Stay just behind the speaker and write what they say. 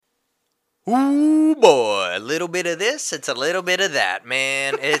Ooh, boy. A little bit of this, it's a little bit of that,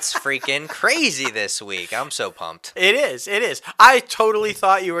 man. It's freaking crazy this week. I'm so pumped. It is. It is. I totally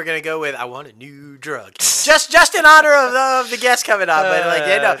thought you were going to go with, I want a new drug. just in honor of the guest coming on.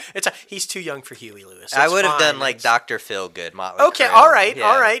 But, he's too young for Huey Lewis. I would have done, Dr. Feelgood. Motley Okay, Crue. all right.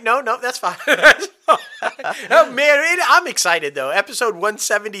 Yeah. No, that's fine. Oh, man, I'm excited, though. Episode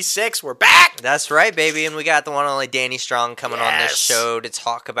 176, we're back. That's right, baby. And we got the one and only Danny Strong coming on this Yes. show to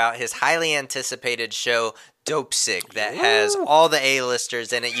talk about his highly anticipated show, Dopesick, that has all the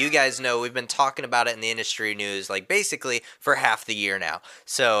A-listers in it. You guys know we've been talking about it in the industry news, basically for half the year now.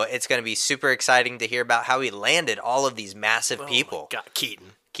 So it's going to be super exciting to hear about how he landed all of these massive people. Oh, my God, Keaton.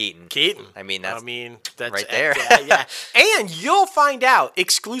 Keaton. I mean, that's right there. Yeah. And you'll find out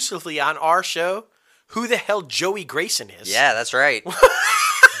exclusively on our show who the hell Joey Grayson is. Yeah, that's right.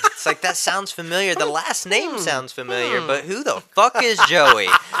 It's that sounds familiar. The last name sounds familiar, but who the fuck is Joey?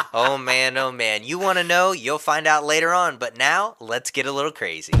 Oh, man. You want to know? You'll find out later on. But now, let's get a little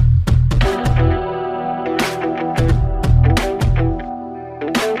crazy.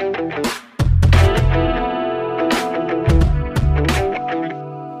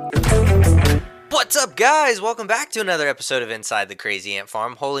 What's up, guys? Welcome back to another episode of Inside the Crazy Ant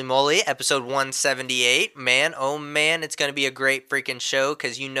Farm. Holy moly, episode 178. Man, oh man, it's going to be a great freaking show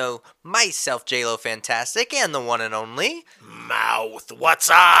because you know myself, J-Lo Fantastic, and the one and only... Mouth, what's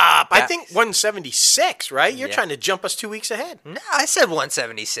up? I think 176, right? You're trying to jump us 2 weeks ahead. No, I said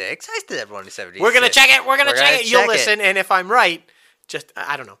 176. I said 176. We're going to check it. We're going to check it. You'll listen, and if I'm right...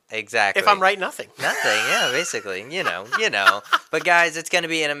 I don't know. Exactly. If I'm right, nothing. Nothing, yeah, basically. You know. But guys, it's going to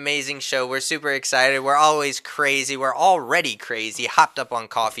be an amazing show. We're super excited. We're always crazy. We're already crazy, hopped up on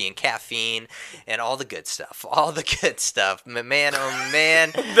coffee and caffeine and all the good stuff. Man, oh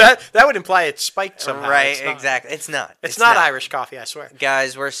man. that would imply it's spiked somehow. Right, exactly. It's not. It's not Irish coffee, I swear.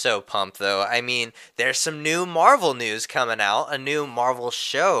 Guys, we're so pumped, though. I mean, there's some new Marvel news coming out, a new Marvel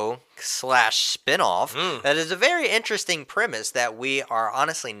show / spinoff that is a very interesting premise that we are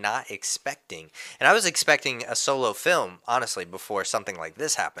honestly not expecting. And I was expecting a solo film, honestly, before something like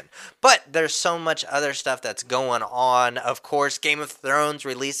this happened. But there's so much other stuff that's going on. Of course, Game of Thrones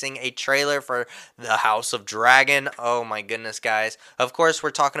releasing a trailer for The House of Dragon. Oh my goodness, guys. Of course, we're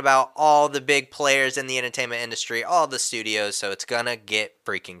talking about all the big players in the entertainment industry, all the studios, so it's gonna get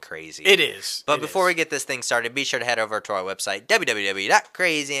freaking crazy. It is. But before we get this thing started, be sure to head over to our website,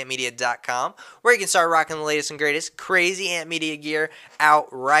 www.crazyantmedia.com, where you can start rocking the latest and greatest Crazy Ant Media gear out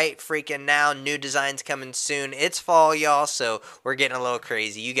right freaking now. New designs coming soon. It's fall, y'all, so we're getting a little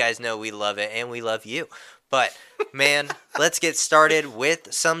crazy. You guys know we love it, and we love you. But, man, let's get started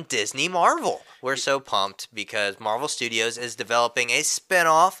with some Disney Marvel. We're so pumped because Marvel Studios is developing a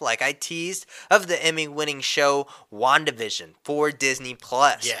spinoff, like I teased, of the Emmy-winning show WandaVision for Disney+.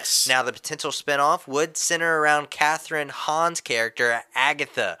 Yes. Now, the potential spinoff would center around Catherine Hahn's character,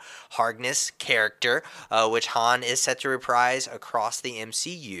 Agatha Harkness' character, which Hahn is set to reprise across the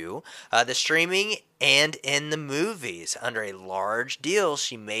MCU. The streaming and in the movies under a large deal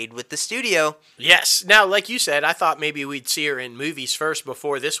she made with the studio. Yes. Now, like you said, I thought maybe we'd see her in movies first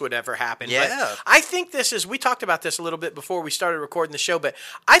before this would ever happen. Yeah. But I think this is, we talked about this a little bit before we started recording the show, but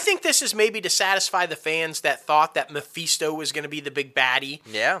I think this is maybe to satisfy the fans that thought that Mephisto was going to be the big baddie.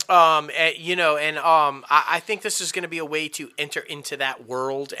 Yeah. I think this is going to be a way to enter into that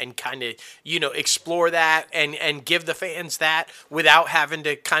world and kind of, explore that and give the fans that without having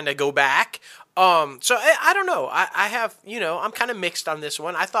to kind of go back. So I don't know. I have, I'm kind of mixed on this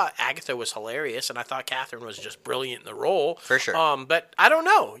one. I thought Agatha was hilarious, and I thought Catherine was just brilliant in the role. For sure. But I don't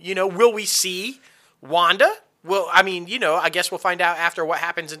know. Will we see Wanda? Well, I guess we'll find out after what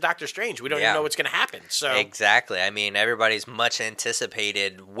happens in Doctor Strange. We don't even know what's going to happen. So exactly. I mean, everybody's much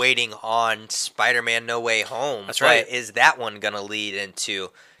anticipated waiting on Spider-Man No Way Home. That's right. But is that one going to lead into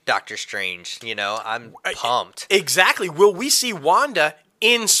Doctor Strange? I'm pumped. Exactly. Will we see Wanda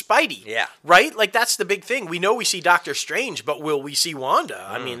in Spidey? Yeah. Right? That's the big thing. We know we see Doctor Strange, but will we see Wanda?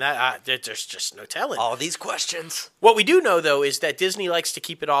 I mean, there's just no telling. All these questions. What we do know, though, is that Disney likes to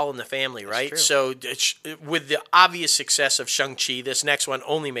keep it all in the family, right? True. So with the obvious success of Shang-Chi, this next one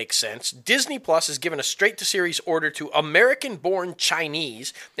only makes sense. Disney Plus has given a straight-to-series order to American-Born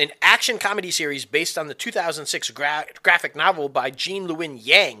Chinese, an action comedy series based on the 2006 graphic novel by Jean Lewin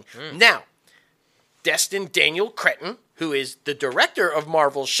Yang. Now, Destin Daniel Cretton, who is the director of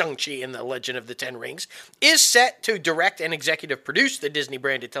Marvel's Shang-Chi and the Legend of the Ten Rings, is set to direct and executive produce the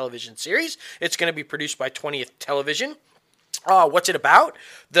Disney-branded television series. It's going to be produced by 20th Television. What's it about?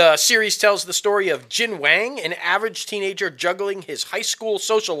 The series tells the story of Jin Wang, an average teenager juggling his high school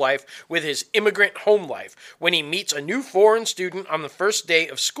social life with his immigrant home life. When he meets a new foreign student on the first day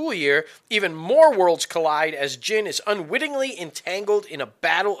of school year, even more worlds collide as Jin is unwittingly entangled in a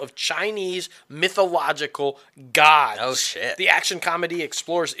battle of Chinese mythological gods. Oh, shit. The action comedy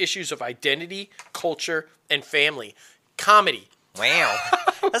explores issues of identity, culture, and family. Comedy. Wow.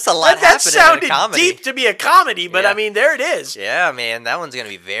 That's a lot That happening sounded in a comedy. deep to be a comedy, but Yeah. I mean, there it is. Yeah, man. That one's going to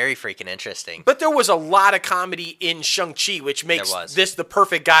be very freaking interesting. But there was a lot of comedy in Shang-Chi, which makes There was. this the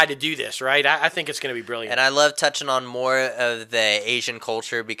perfect guy to do this, right? I think it's going to be brilliant. And I love touching on more of the Asian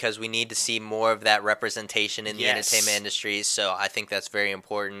culture because we need to see more of that representation in the Yes. entertainment industry. So I think that's very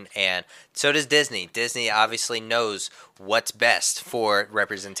important. And so does Disney. Disney obviously knows what's best for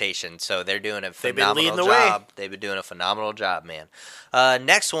representation. So they're doing a They've been leading phenomenal the way. job. They've been doing a phenomenal job, man.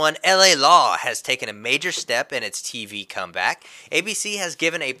 Next one, LA Law has taken a major step in its TV comeback. ABC has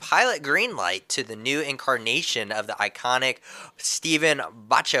given a pilot green light to the new incarnation of the iconic Stephen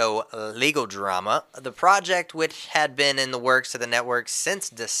Bacho legal drama. The project, which had been in the works of the network since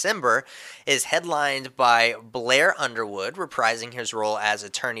December, is headlined by Blair Underwood reprising his role as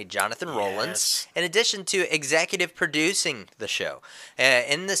attorney Jonathan Rowlands, in addition to executive producing the show.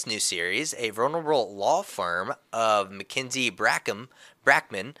 In this new series, a vulnerable law firm of McKinsey Brackman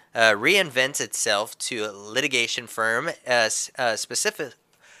reinvents itself to a litigation firm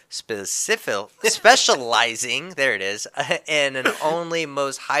specializing there it is in an only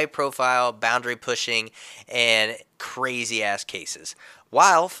most high profile, boundary pushing, and crazy ass cases,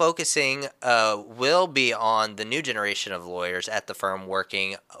 while focusing will be on the new generation of lawyers at the firm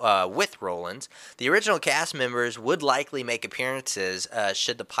working with Rowlands. The original cast members would likely make appearances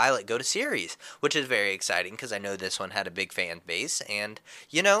should the pilot go to series, which is very exciting because I know this one had a big fan base, and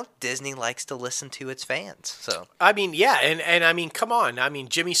you know Disney likes to listen to its fans. So I mean, yeah, and I mean, come on. I mean,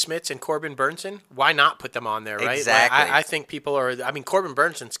 Jimmy Smits and Corbin Burnson, why not put them on there, right? Exactly. Like, I think people are, I mean, Corbin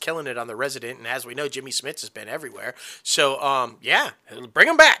Burnson's killing it on The Resident, and as we know, Jimmy Smits has been everywhere. So, yeah, bring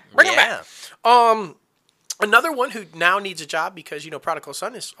them back. Bring them back. Another one who now needs a job because, you know, Prodigal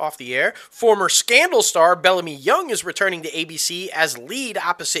Son is off the air. Former Scandal star Bellamy Young is returning to ABC as lead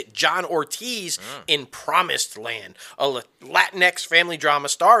opposite John Ortiz in Promised Land, a Latinx family drama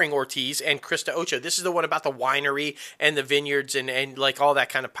starring Ortiz and Krista Ocho. This is the one about the winery and the vineyards and like all that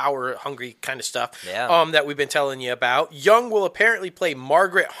kind of power-hungry kind of stuff that we've been telling you about. Young will apparently play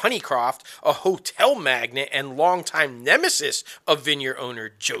Margaret Honeycroft, a hotel magnate and longtime nemesis of vineyard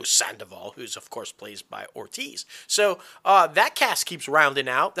owner Joe Sandoval, who's, of course, plays by Ortiz. So that cast keeps rounding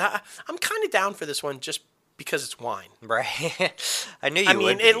out. I'm kind of down for this one just because it's wine. Right. I knew you I mean,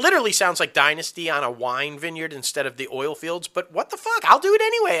 would be. it literally sounds like Dynasty on a wine vineyard instead of the oil fields, but what the fuck? I'll do it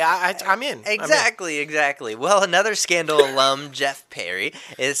anyway. I'm in. Exactly. Well, another Scandal alum, Jeff Perry,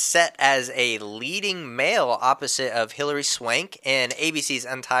 is set as a leading male opposite of Hilary Swank in ABC's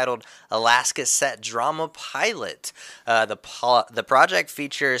untitled Alaska set drama pilot. The project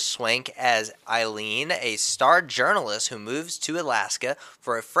features Swank as Eileen, a star journalist who moves to Alaska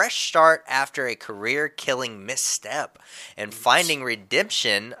for a fresh start after a career-killing misstep and finding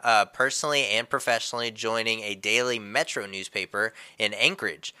redemption personally and professionally, joining a daily Metro newspaper in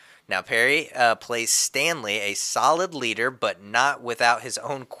Anchorage. Now, Perry plays Stanley, a solid leader, but not without his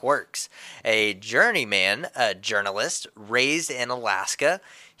own quirks. A journeyman journalist raised in Alaska,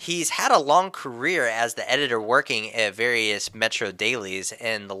 he's had a long career as the editor working at various Metro dailies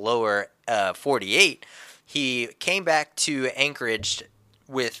in the lower 48. He came back to Anchorage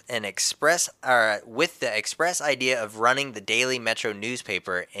with the express idea of running the daily Metro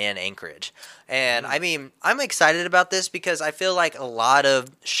newspaper in Anchorage. And I mean, I'm excited about this because I feel like a lot of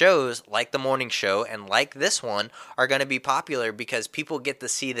shows like The Morning Show and like this one are going to be popular because people get to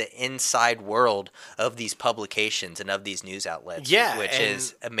see the inside world of these publications and of these news outlets, which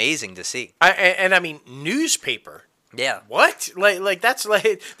is amazing to see. I mean, newspaper. Yeah. What? Like that's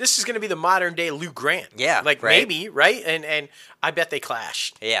like this is going to be the modern day Lou Grant. Yeah. Like right? maybe, right? And I bet they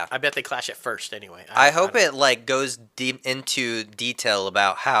clash. Yeah. I bet they clash at first anyway. I hope it like goes deep into detail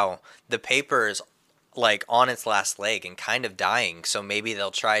about how the paper is like on its last leg and kind of dying, so maybe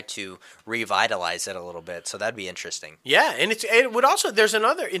they'll try to revitalize it a little bit. So that'd be interesting. Yeah, and it would also, there's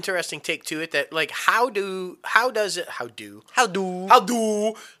another interesting take to it that like how does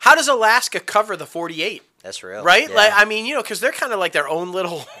Alaska cover the 48? That's real. Right? Yeah. Like, I mean, you know, because they're kind of like their own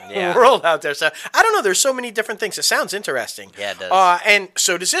little Yeah. world out there. So I don't know. There's so many different things. It sounds interesting. Yeah, it does. And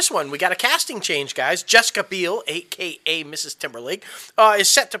so does this one. We got a casting change, guys. Jessica Biel, a.k.a. Mrs. Timberlake, is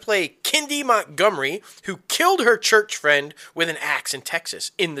set to play Kindy Montgomery, who killed her church friend with an axe in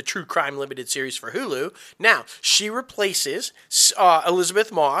Texas in the True Crime Limited series for Hulu. Now, she replaces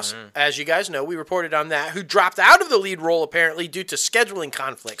Elizabeth Moss, as you guys know. We reported on that, who dropped out of the lead role apparently due to scheduling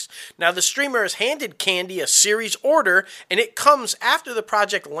conflicts. Now, the streamer has handed Candy a series order, and it comes after the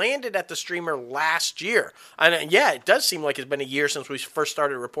project landed at the streamer last year. And yeah, it does seem like it's been a year since we first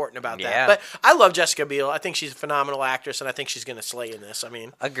started reporting about that. But I love Jessica Biel. I think she's a phenomenal actress, and I think she's going to slay in this. I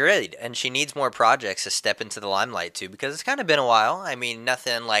mean, agreed. And she needs more projects to step into the limelight too, because it's kind of been a while. I mean,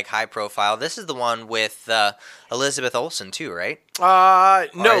 nothing like high profile. This is the one with Elizabeth Olsen too, right? No,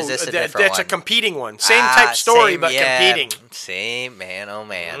 is this a different that's one? a competing one. Same type story, but competing. Same, man, oh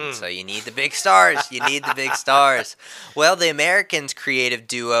man. So you need the big stars. You need the big stars. Well, the Americans creative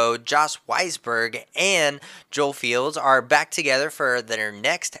duo Josh Weisberg and Joel Fields are back together for their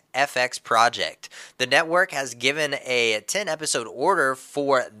next FX project. The network has given a 10-episode order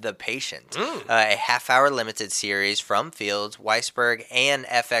for The Patient, a half-hour limited series from Fields, Weisberg, and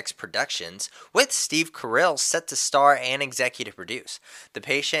FX Productions, with Steve Carell set to star and executive produce. The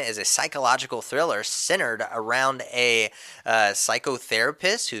Patient is a psychological thriller centered around a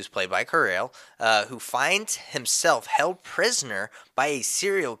psychotherapist, who's played by Carell, who finds himself held prisoner by a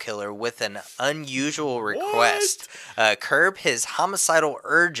serial killer with an unusual request. Curb his homicidal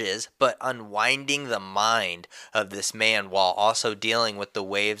urges, but unwinding the mind of this man while also dealing with the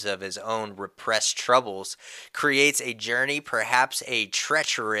waves of his own repressed troubles creates a journey perhaps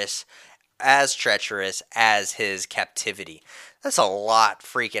treacherous as his captivity. That's a lot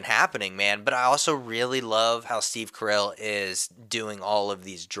freaking happening, man. But I also really love how Steve Carell is doing all of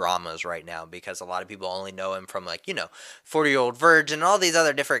these dramas right now, because a lot of people only know him from, like, 40-Year-Old Virgin and all these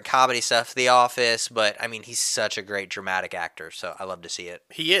other different comedy stuff, The Office. But, I mean, he's such a great dramatic actor, so I love to see it.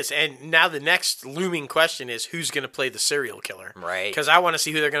 He is. And now the next looming question is, who's going to play the serial killer? Right. Because I want to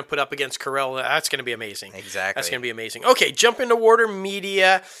see who they're going to put up against Carell. That's going to be amazing. Exactly. That's going to be amazing. Okay, jump into Warner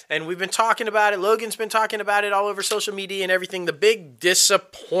Media. And we've been talking about it. Logan's been talking about it all over social media and everything. The big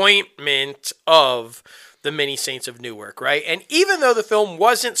disappointment of The Many Saints of Newark, right? And even though the film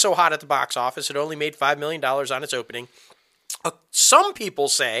wasn't so hot at the box office, it only made $5 million on its opening. Some people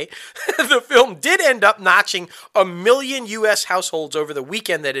say the film did end up notching 1 million U.S. households over the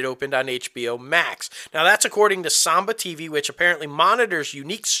weekend that it opened on HBO Max. Now, that's according to Samba TV, which apparently monitors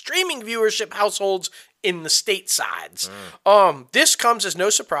unique streaming viewership households in the statesides. This comes as no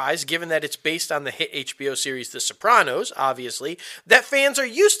surprise, given that it's based on the hit HBO series The Sopranos, obviously, that fans are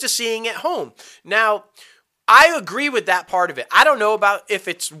used to seeing at home. Now, I agree with that part of it. I don't know about if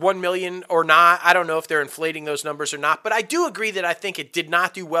it's 1 million or not. I don't know if they're inflating those numbers or not. But I do agree that I think it did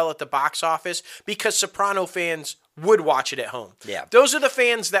not do well at the box office because Soprano fans would watch it at home. Yeah. Those are the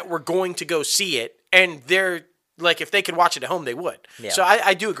fans that were going to go see it, and they're like, if they could watch it at home, they would. Yeah. So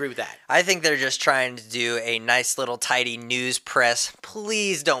I do agree with that. I think they're just trying to do a nice little tidy news press,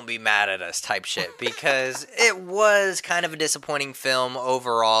 please don't be mad at us type shit, because it was kind of a disappointing film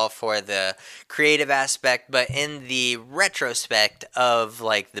overall for the creative aspect, but in the retrospect of,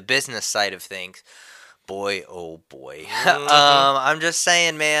 like, the business side of things, boy, oh boy. I'm just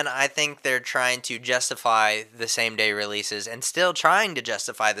saying, man, I think they're trying to justify the same-day releases and still trying to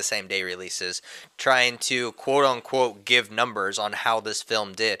justify the same-day releases, trying to, quote-unquote, give numbers on how this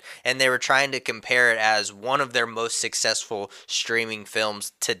film did. And they were trying to compare it as one of their most successful streaming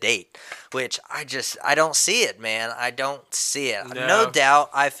films to date, which I don't see it, man. I don't see it. No doubt,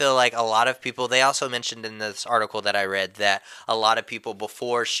 I feel like a lot of people, they also mentioned in this article that I read that a lot of people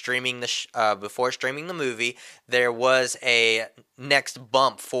before streaming the movie, there was a next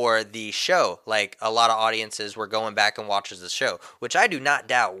bump for the show. Like, a lot of audiences were going back and watching the show, which I do not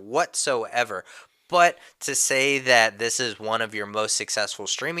doubt whatsoever. But to say that this is one of your most successful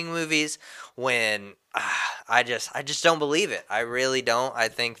streaming movies, when I just don't believe it. I really don't. I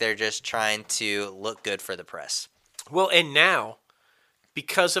think they're just trying to look good for the press. Well, and now,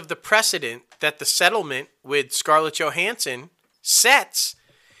 because of the precedent that the settlement with Scarlett Johansson sets,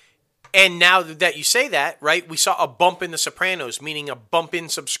 and now that you say that, right, we saw a bump in The Sopranos, meaning a bump in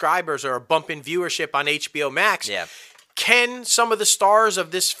subscribers or a bump in viewership on HBO Max. Yeah. Can some of the stars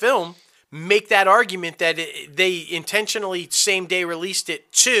of this film make that argument that they intentionally same-day released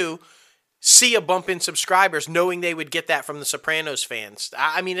it to see a bump in subscribers knowing they would get that from the Sopranos fans.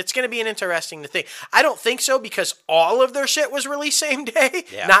 I mean, it's going to be an interesting thing. I don't think so because all of their shit was released same day,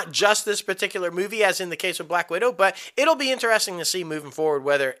 not just this particular movie as in the case of Black Widow, but it'll be interesting to see moving forward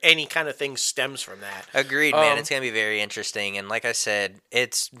whether any kind of thing stems from that. Agreed, man. It's going to be very interesting. And like I said,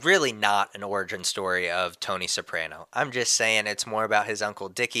 it's really not an origin story of Tony Soprano. I'm just saying it's more about his Uncle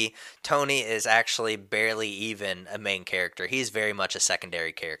Dickie. Tony is actually barely even a main character. He's very much a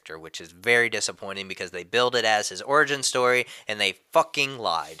secondary character, which is very disappointing because they billed it as his origin story and they fucking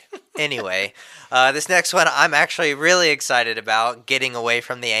lied. Anyway, this next one I'm actually really excited about, getting away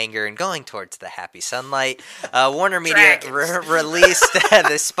from the anger and going towards the happy sunlight. Warner Media released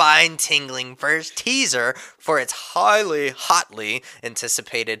the spine-tingling first teaser for its hotly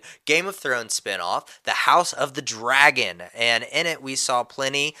anticipated Game of Thrones spinoff, The House of the Dragon. And in it, we saw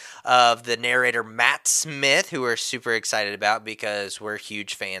plenty of the narrator Matt Smith, who we're super excited about because we're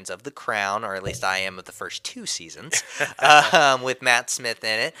huge fans of The Crown, or at least I am of the first 2 seasons, with Matt Smith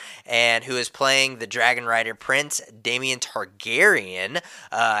in it, and who is playing the Dragon Rider Prince Daemon Targaryen,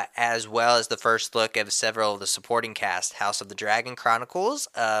 as well as the first look of several of the supporting cast. House of the Dragon Chronicles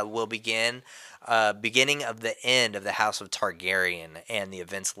will begin beginning of the end of the House of Targaryen and the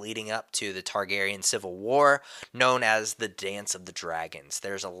events leading up to the Targaryen Civil War, known as the Dance of the Dragons.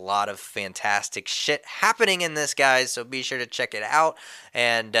 There's a lot of fantastic shit happening in this, guys, so be sure to check it out.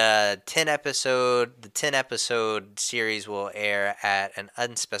 And the 10 episode series will air at an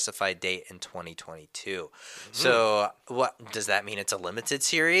unspecified date in 2022. So what does that mean? It's a limited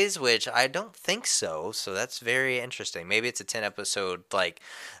series, which I don't think so. So that's very interesting. Maybe it's a 10 episode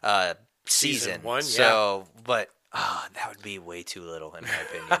season 1, so but that would be way too little in my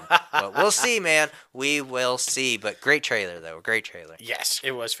opinion. But we'll see, man. We will see. But great trailer, though. Great trailer. Yes,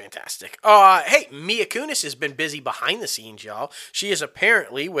 it was fantastic. Hey, Mila Kunis has been busy behind the scenes, y'all. She is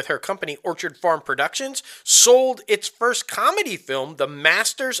apparently, with her company Orchard Farm Productions, sold its first comedy film, The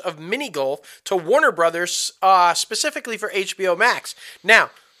Masters of Mini-Golf, to Warner Brothers, specifically for HBO Max. Now,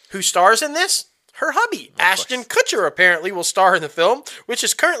 who stars in this? Her hubby, Ashton Kutcher, apparently will star in the film, which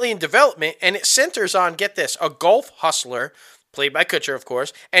is currently in development, and it centers on, get this, a golf hustler, played by Kutcher, of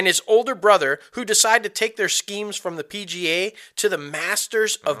course, and his older brother, who decide to take their schemes from the PGA to the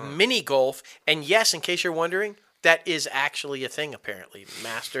Masters of Mini-Golf. And yes, in case you're wondering, that is actually a thing, apparently.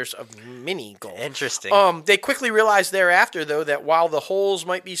 Masters of Mini-Golf. Interesting. They quickly realized thereafter, though, that while the holes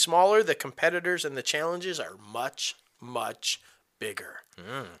might be smaller, the competitors and the challenges are much, much bigger.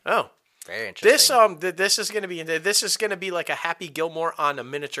 Very interesting. This is going to be like a Happy Gilmore on a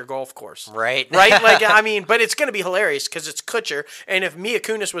miniature golf course. Right. Like, I mean, but it's going to be hilarious because it's Kutcher, and if Mila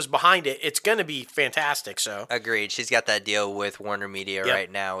Kunis was behind it, it's going to be fantastic. So agreed. She's got that deal with Warner Media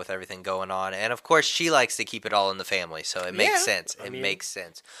right now with everything going on, and of course, she likes to keep it all in the family, so it makes sense. It makes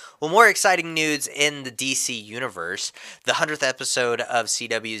sense. Well, more exciting news in the DC universe: the 100th episode of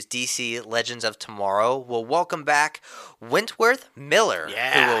CW's DC Legends of Tomorrow will welcome back Wentworth Miller,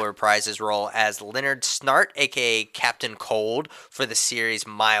 who will reprise his role as Leonard Snart, aka Captain Cold, for the series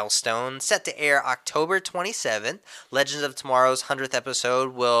Milestone, set to air October 27th. Legends of Tomorrow's 100th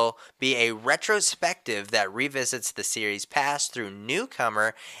episode will be a retrospective that revisits the series past through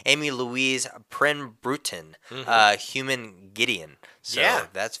newcomer Amy Louise Prenbrutin, Human Gideon. So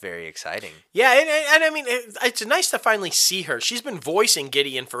that's very exciting. Yeah, and I mean, it's nice to finally see her. She's been voicing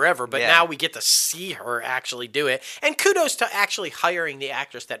Gideon forever, but now we get to see her actually do it. And kudos to actually hiring the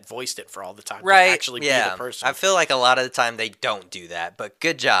actress that voiced it for all the time to actually be the person. I feel like a lot of the time they don't do that, but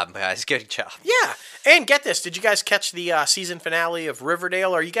good job, guys. Good job. Yeah, and get this. Did you guys catch the season finale of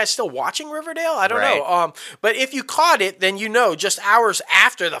Riverdale? Are you guys still watching Riverdale? I don't know. But if you caught it, then you know just hours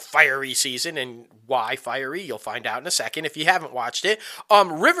after the fiery season, and why fiery, you'll find out in a second if you haven't watched it.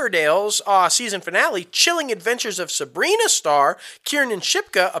 Riverdale's season finale, Chilling Adventures of Sabrina star Kiernan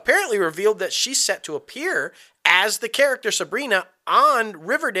Shipka, apparently revealed that she's set to appear as the character Sabrina on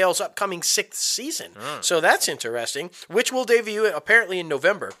Riverdale's upcoming 6th season. So that's interesting, which will debut apparently in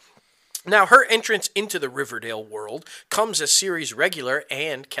November. Now, her entrance into the Riverdale world comes as series regular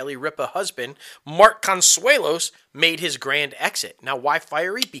and Kelly Ripa husband, Mark Consuelos, made his grand exit. Now, why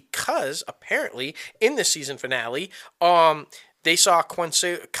fiery? Because apparently in the season finale, they saw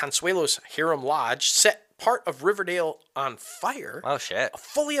Consuelos' Hiram Lodge set part of Riverdale on fire. Oh, shit.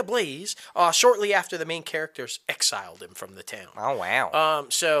 Fully ablaze, shortly after the main characters exiled him from the town. Oh, wow.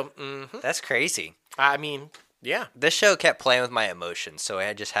 So, that's crazy. I mean, Yeah. This show kept playing with my emotions, so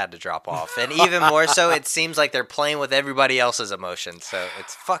I just had to drop off. And even more so, it seems like they're playing with everybody else's emotions. So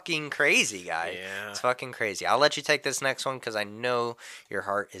it's fucking crazy, guy. Yeah. It's fucking crazy. I'll let you take this next one because I know your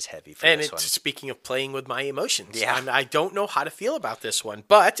heart is heavy for And this one. speaking of playing with my emotions, Yeah. I don't know how to feel about this one.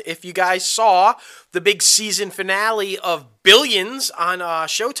 But if you guys saw the big season finale of Billions on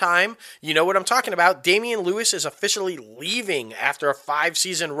Showtime, you know what I'm talking about. Damian Lewis is officially leaving after a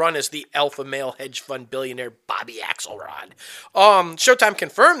 5-season run as the alpha male hedge fund billionaire Bobby Axelrod. Showtime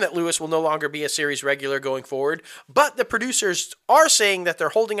confirmed that Lewis will no longer be a series regular going forward, but the producers are saying that they're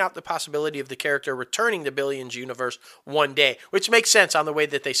holding out the possibility of the character returning to Billions universe one day, which makes sense on the way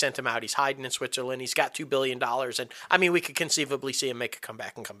that they sent him out. He's hiding in Switzerland. He's got $2 billion. And I mean, we could conceivably see him make a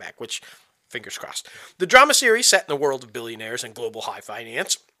comeback, which, fingers crossed. The drama series set in the world of billionaires and global high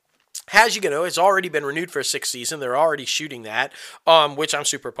finance, as you know, it's already been renewed for a 6th season. They're already shooting that, which I'm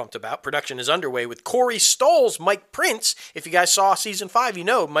super pumped about. Production is underway with Corey Stoll's Mike Prince. If you guys saw season 5, you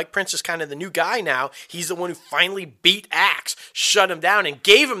know Mike Prince is kind of the new guy now. He's the one who finally beat Axe, shut him down, and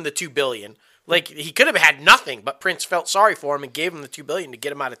gave him the $2 billion. Like, he could have had nothing, but Prince felt sorry for him and gave him the $2 billion to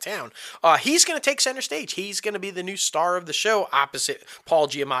get him out of town. He's going to take center stage. He's going to be the new star of the show opposite Paul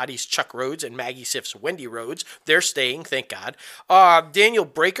Giamatti's Chuck Rhodes and Maggie Siff's Wendy Rhodes. They're staying, thank God. Daniel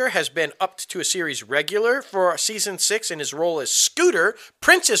Breaker has been upped to a series regular for season 6 in his role as Scooter,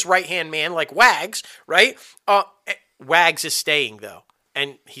 Prince's right-hand man, like Wags, right? Wags is staying, though.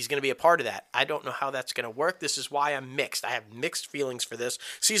 And he's going to be a part of that. I don't know how that's going to work. This is why I'm mixed. I have mixed feelings for this.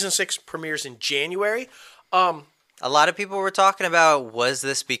 Season 6 premieres in January. A lot of people were talking about, was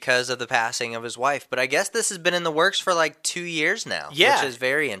this because of the passing of his wife? But I guess this has been in the works for like 2 years now, which is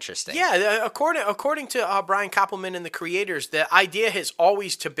very interesting. Yeah, according to Brian Koppelman and the creators, the idea has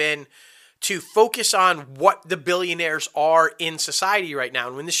always been to focus on what the billionaires are in society right now.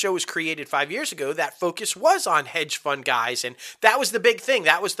 And when this show was created 5 years ago, that focus was on hedge fund guys. And that was the big thing.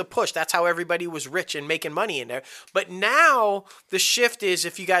 That was the push. That's how everybody was rich and making money in there. But now the shift is,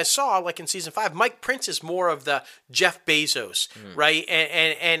 if you guys saw, like in season 5, Mike Prince is more of the Jeff Bezos, right?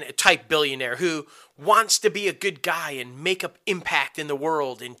 And type billionaire who wants to be a good guy and make an impact in the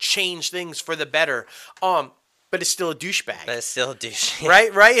world and change things for the better. But it's still a douchebag. But it's still a douche.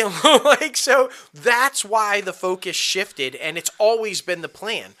 Right? Like, so that's why the focus shifted, and it's always been the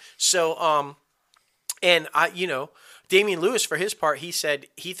plan. So, Damian Lewis, for his part, he said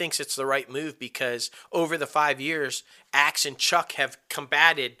he thinks it's the right move because over the 5 years, Axe and Chuck have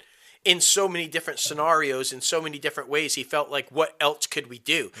combated in so many different scenarios, in so many different ways. He felt like, what else could we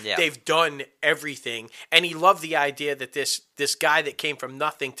do? Yeah. They've done everything. And he loved the idea that this guy that came from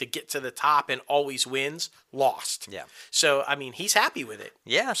nothing to get to the top and always wins, lost. Yeah. So, I mean, he's happy with it.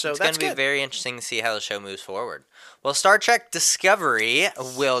 Yeah, so it's that's going to be good. very interesting to see how the show moves forward. Well, Star Trek Discovery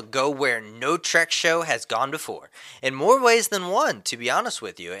will go where no Trek show has gone before, in more ways than one, to be honest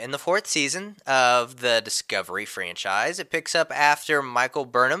with you. In the 4th season of the Discovery franchise, it picks up after Michael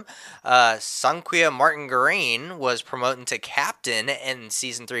Burnham. Sanquia Martin-Green was promoted to captain in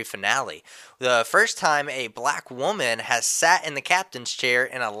season 3 finale. The first time a black woman has sat in the captain's chair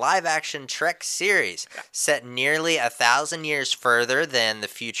in a live-action Trek series, set nearly 1,000 years further than the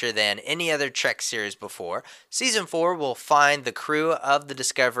future than any other Trek series before. Season 4 will find the crew of the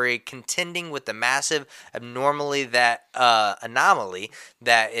Discovery contending with the massive anomaly that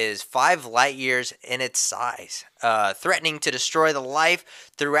is 5 light years in its size, threatening to destroy the life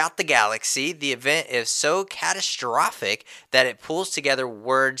throughout the galaxy. The event is so catastrophic that it pulls together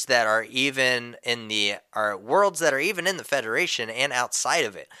worlds that are even in the Federation and outside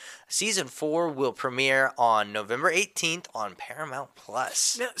of it. Season 4 will premiere on November 18th on Paramount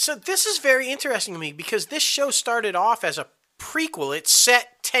Plus. Now, so this is very interesting to me because this show started off as a prequel. It's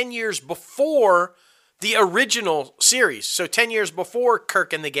set 10 years before the original series. So 10 years before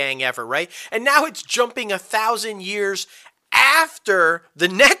Kirk and the gang ever, right? And now it's jumping 1,000 years after the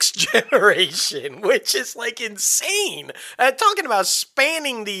next generation, which is like insane. Talking about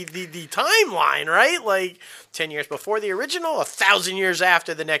spanning the timeline, right? Like 10 years before the original, 1,000 years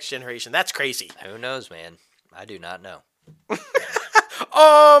after the next generation. That's crazy. Who knows, man? I do not know.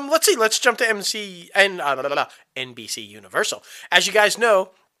 Let's see. Let's jump to NBC Universal. As you guys know,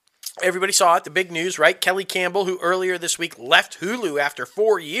 everybody saw it, the big news, right? Kelly Campbell, who earlier this week left Hulu after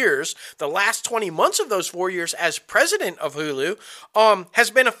 4 years, the last 20 months of those 4 years as president of Hulu,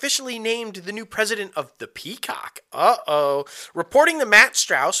 has been officially named the new president of the Peacock. Reporting to Matt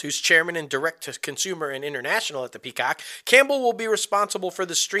Strauss, who's chairman and direct-to-consumer and international at the Peacock, Campbell will be responsible for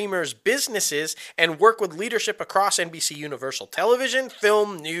the streamer's businesses and work with leadership across NBC Universal Television,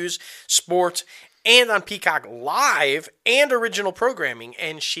 film, news, sports, and on Peacock Live and original programming.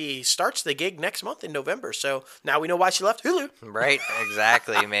 And she starts the gig next month in November. So now we know why she left Hulu. Right,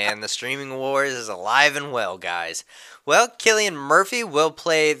 exactly, man. The streaming wars is alive and well, guys. Well, Cillian Murphy will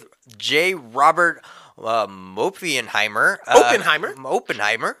play J. Robert Oppenheimer.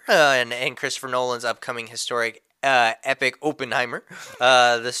 And Christopher Nolan's upcoming historic epic Oppenheimer.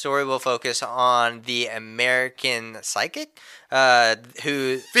 The story will focus on the American psychic,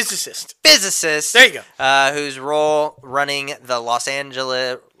 Physicist. There you go. Whose role running the Los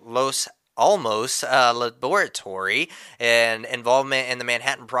Alamos laboratory and involvement in the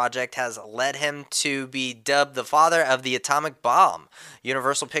Manhattan Project has led him to be dubbed the father of the atomic bomb.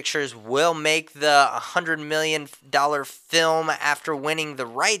 Universal Pictures will make the $100 million film after winning the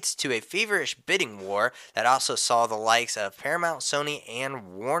rights to a feverish bidding war that also saw the likes of Paramount, Sony,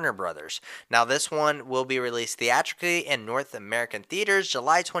 and Warner Brothers. Now, this one will be released theatrically in North American theaters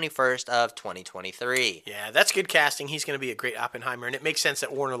July 21st of 2023. Yeah, that's good casting. He's going to be a great Oppenheimer, and it makes sense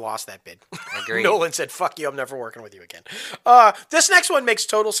that Warner lost that bid. Agreed. Nolan said, fuck you, I'm never working with you again. This next one makes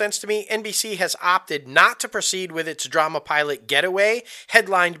total sense to me. NBC has opted not to proceed with its drama pilot Getaway,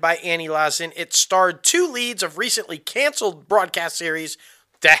 headlined by Annie Lazin. It starred 2 leads of recently canceled broadcast series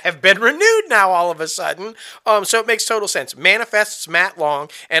that have been renewed now all of a sudden. So it makes total sense. Manifest's Matt Long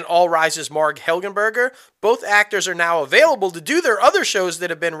and All Rise's Marg Helgenberger. Both actors are now available to do their other shows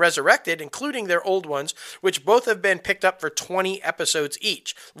that have been resurrected, including their old ones, which both have been picked up for 20 episodes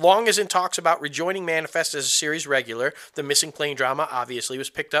each. Long is in talks about rejoining Manifest as a series regular. The Missing Plane drama, obviously,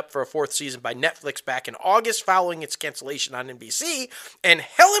 was picked up for a 4th season by Netflix back in August following its cancellation on NBC. And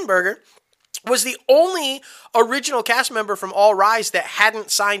Helgenberger was the only original cast member from All Rise that hadn't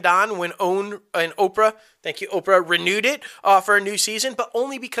signed on when Oprah renewed it for a new season, but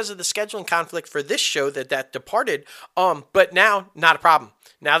only because of the scheduling conflict for this show that departed. But now, not a problem.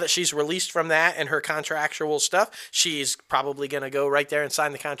 Now that she's released from that and her contractual stuff, she's probably going to go right there and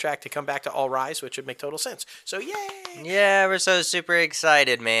sign the contract to come back to All Rise, which would make total sense. So, yay! Yeah, we're so super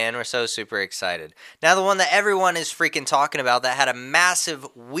excited, man. We're so super excited. Now, the one that everyone is freaking talking about that had a massive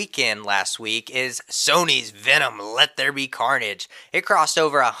weekend last week is Sony's Venom, Let There Be Carnage. It crossed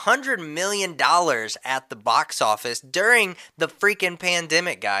over $100 million at the box office during the freaking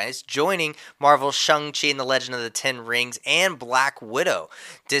pandemic, guys, joining Marvel's Shang-Chi and the Legend of the Ten Rings and Black Widow.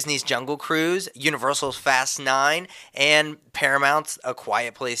 Disney's Jungle Cruise, Universal's Fast 9, and Paramount's A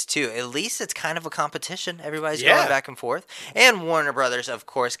Quiet Place 2. At least it's kind of a competition. Everybody's going back and forth. And Warner Brothers, of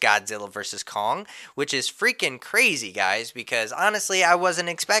course, Godzilla vs. Kong, which is freaking crazy, guys, because honestly, I wasn't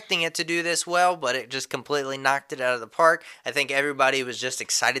expecting it to do this well, but it just completely knocked it out of the park. I think everybody was just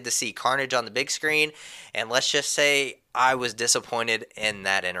excited to see Carnage on the big screen, and let's just say I was disappointed in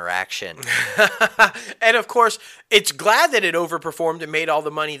that interaction. And of course, it's glad that it overperformed and made all the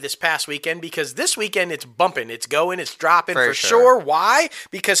money this past weekend, because this weekend it's bumping, it's going, it's dropping for sure. Why?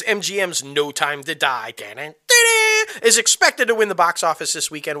 Because MGM's No Time to Die is expected to win the box office this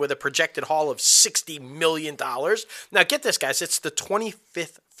weekend with a projected haul of $60 million. Now get this, guys, it's the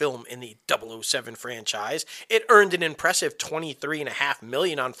 25th film in the 007 franchise. It earned an impressive $23.5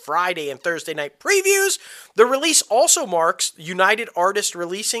 million on Friday and Thursday night previews. The release also marks United Artists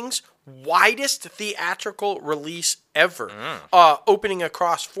Releasing's widest theatrical release ever, opening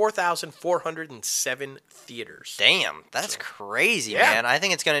across 4,407 theaters. Damn, that's crazy, man. I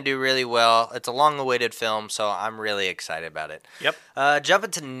think it's going to do really well. It's a long-awaited film, so I'm really excited about it. Yep.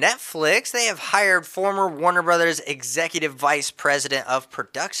 Jumping to Netflix, they have hired former Warner Brothers Executive Vice President of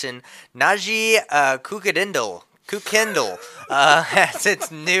Production, Naji Kukendall as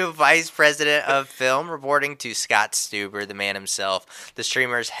its new Vice President of Film, reporting to Scott Stuber, the man himself, the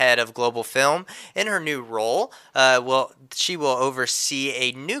streamer's head of global film. In her new role, she will oversee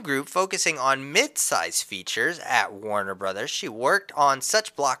a new group focusing on mid-size features at Warner Brothers. She worked on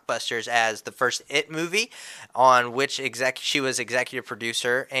such blockbusters as the first It movie, on which she was executive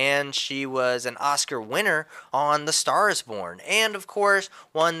producer, and she was an Oscar winner on The Star is Born. And, of course,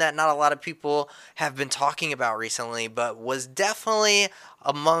 one that not a lot of people have been talking about recently, but was definitely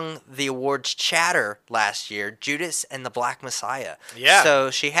among the awards chatter last year, Judas and the Black Messiah. Yeah.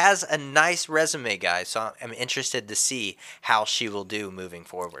 So she has a nice resume, guys, so I'm interested to see how she will do moving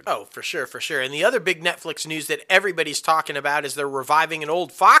forward. Oh, for sure, for sure. And the other big Netflix news that everybody's talking about is they're reviving an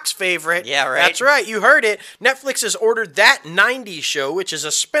old Fox favorite. Yeah, right. That's right, you heard it. Netflix has ordered That 90s Show, which is a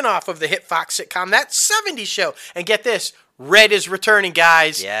spinoff of the hit Fox sitcom That 70s Show. And get this, Red is returning,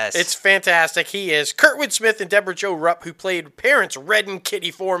 guys. Yes. It's fantastic. He is. Kurtwood Smith and Deborah Jo Rupp, who played parents Red and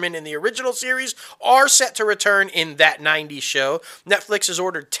Kitty Foreman in the original series, are set to return in That 90s Show. Netflix has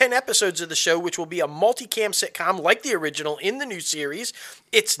ordered 10 episodes of the show, which will be a multicam sitcom like the original in the new series.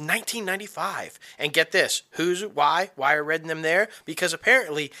 It's 1995. And get this, why are Red and them there? Because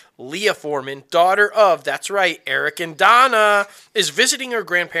apparently Leah Foreman, daughter of, that's right, Eric and Donna, is visiting her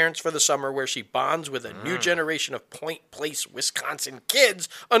grandparents for the summer where she bonds with a new generation of Point Place, Wisconsin kids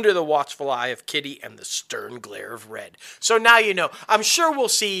under the watchful eye of Kitty and the stern glare of Red. So now you know. I'm sure we'll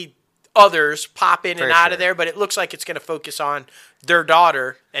see others pop in and out of there, but it looks like it's going to focus on their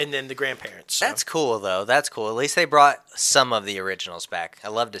daughter and then the grandparents. So. That's cool, though. That's cool. At least they brought some of the originals back. I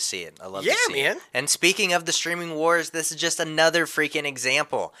love to see it. Man. And speaking of the streaming wars, this is just another freaking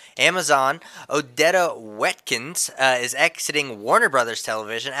example. Amazon, Odetta Wetkins, is exiting Warner Brothers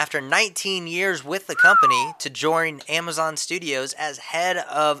Television after 19 years with the company to join Amazon Studios as head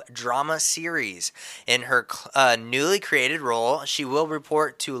of drama series. In her newly created role, she will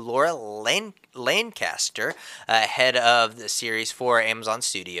report to Laura Lancaster, head of the series for Amazon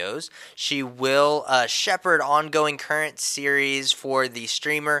Studios. She will shepherd ongoing current series for the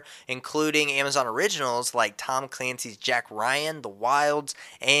streamer, including Amazon originals like Tom Clancy's Jack Ryan, The Wilds,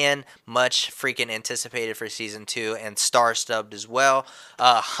 and much freaking anticipated for season 2 and star-stubbed as well,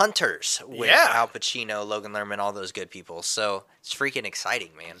 Hunters with Al Pacino, Logan Lerman, all those good people. So it's freaking exciting,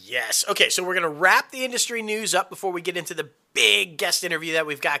 man. Yes. Okay, so we're going to wrap the industry news up before we get into the big guest interview that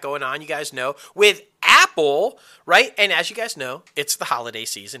we've got going on, you guys know, with Apple, right? And as you guys know, it's the holiday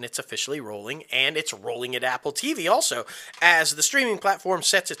season. It's officially rolling, and it's rolling at Apple TV also, as the streaming platform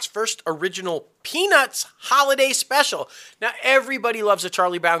sets its first original Peanuts holiday special. Now, everybody loves a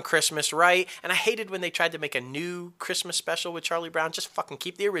Charlie Brown Christmas, right? And I hated when they tried to make a new Christmas special with Charlie Brown. Just fucking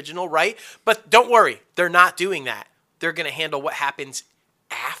keep the original, right? But don't worry, they're not doing that. They're going to handle what happens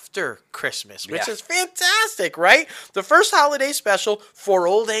after Christmas, which is fantastic, right? The first holiday special for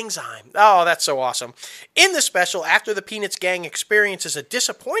Old Lang Syne. Oh, that's so awesome. In the special, after the Peanuts gang experiences a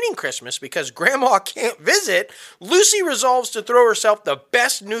disappointing Christmas because Grandma can't visit, Lucy resolves to throw herself the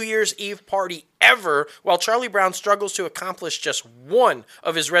best New Year's Eve party ever, while Charlie Brown struggles to accomplish just one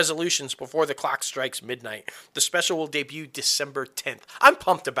of his resolutions before the clock strikes midnight. The special will debut December 10th. I'm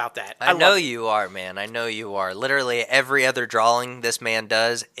pumped about that. I know you are, man. I know you are. Literally every other drawing this man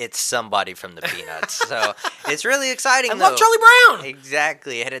does, it's somebody from the Peanuts. So it's really exciting, I love Charlie Brown!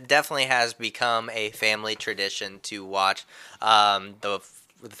 Exactly. And it definitely has become a family tradition to watch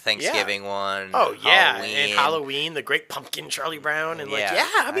the Thanksgiving one. Oh, yeah. Halloween. And Halloween, the Great Pumpkin, Charlie Brown. And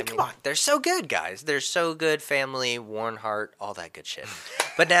I mean, come on. They're so good, guys. They're so good. Family, Warren Hart, all that good shit.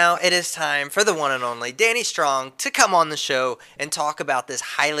 But now it is time for the one and only Danny Strong to come on the show and talk about this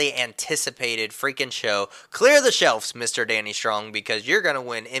highly anticipated freaking show. Clear the shelves, Mr. Danny Strong, because you're going to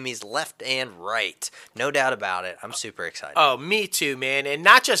win Emmys left and right. No doubt about it. I'm super excited. Oh, me too, man. And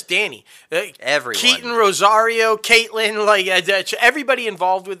not just Danny. Everyone. Keaton, Rosario, Caitlin, everybody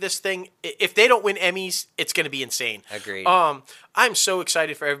involved with this thing. If they don't win Emmys, it's going to be insane. Agreed. I'm so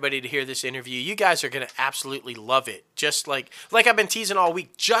excited for everybody to hear this interview. You guys are going to absolutely love it. Just like I've been teasing all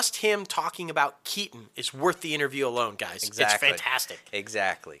week, just him talking about Keaton is worth the interview alone, guys. Exactly. It's fantastic.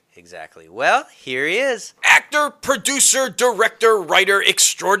 Exactly. Well, here he is. Actor, producer, director, writer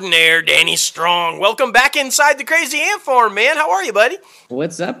extraordinaire, Danny Strong. Welcome back inside the Crazy Ant Farm, man. How are you, buddy?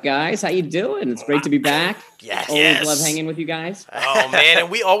 What's up, guys? How you doing? It's great to be back. Always love hanging with you guys. Oh, man, and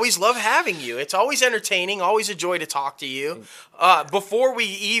we always love having you. It's always entertaining, always a joy to talk to you. Before we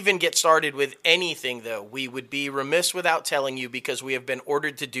even get started with anything, though, we would be remiss without telling you, because we have been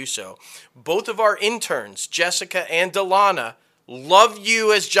ordered to do so. Both of our interns, Jessica and Delana, love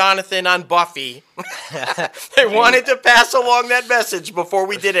you as Jonathan on Buffy. They wanted to pass along that message before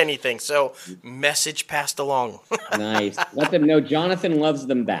we did anything. So, message passed along. Nice. Let them know Jonathan loves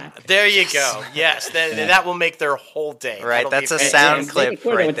them back. There you go. Yes, that will make their whole day. Right, that's a sound clip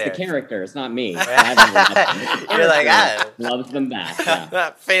right it's there. It's the character. It's not me. You're like, loves them back.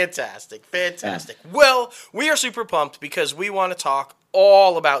 Yeah. Fantastic. Well, we are super pumped because we want to talk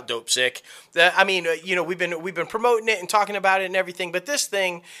all about Dopesick. We've been promoting it and talking about it and everything, but this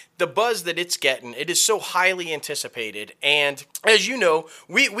thing, the buzz that it's getting, it is so highly anticipated. And as you know,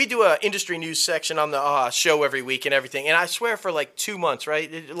 we do a industry news section on the show every week and everything. And I swear for like 2 months,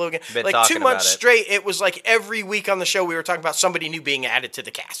 right, Logan? Like 2 months straight, it was like every week on the show we were talking about somebody new being added to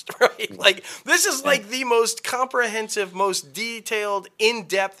the cast, right? Like this is like the most comprehensive, most detailed,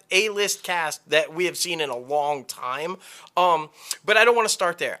 in-depth A-list cast that we have seen in a long time. But I don't want to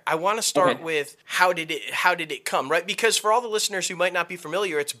start there. I want to start with how did it come, right? Because for all the listeners who might not be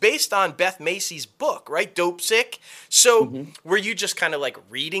familiar, it's based on Beth Macy's book, right? Dopesick. So were you just kind of like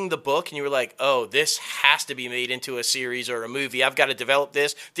reading the book and you were like, oh, this has to be made into a series or a movie. I've got to develop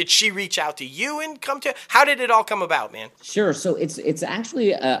this. Did she reach out to you and how did it all come about, man? Sure. So it's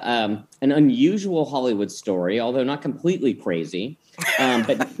actually an unusual Hollywood story, although not completely crazy.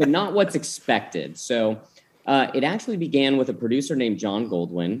 but not what's expected. So it actually began with a producer named John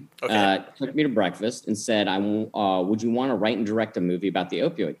Goldwyn. Okay. Took me to breakfast and said, would you want to write and direct a movie about the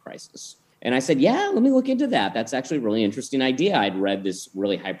opioid crisis? And I said, yeah, let me look into that. That's actually a really interesting idea. I'd read this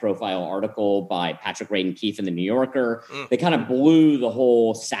really high-profile article by Patrick Radden Keefe in The New Yorker. They kind of blew the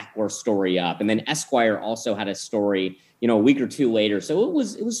whole Sackler story up. And then Esquire also had a story, a week or two later. So it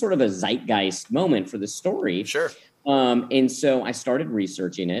was sort of a zeitgeist moment for the story. Sure. And so I started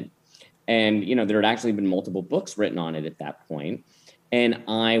researching it. And, there had actually been multiple books written on it at that point. And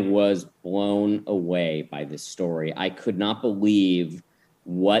I was blown away by this story. I could not believe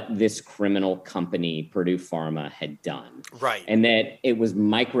what this criminal company, Purdue Pharma, had done. Right. And that it was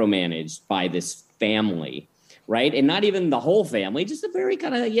micromanaged by this family, right? And not even the whole family, just a very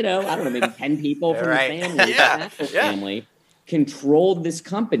kind of, I don't know, maybe 10 people from the family, family, controlled this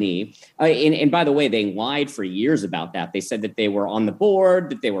company. And by the way, they lied for years about that. They said that they were on the board,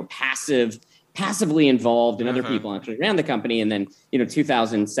 that they were passively involved, and other people actually ran the company. And then,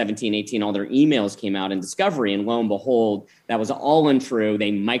 2017, 18, all their emails came out in Discovery, and lo and behold, that was all untrue.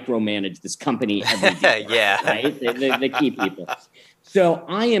 They micromanaged this company every day. Right? The key people. So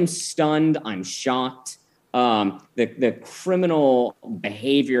I am stunned. I'm shocked. The criminal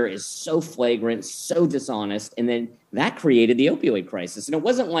behavior is so flagrant, so dishonest. And then that created the opioid crisis. And it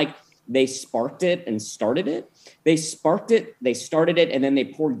wasn't like they sparked it and started it. They sparked it, they started it, and then they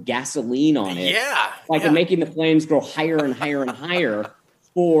poured gasoline on it. Making the flames grow higher and higher and higher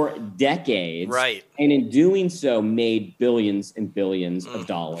for decades. Right. And in doing so, made billions and billions of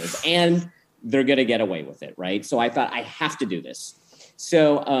dollars. And they're going to get away with it, right? So I thought, I have to do this.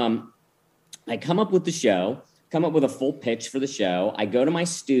 So I come up with the show, come up with a full pitch for the show. I go to my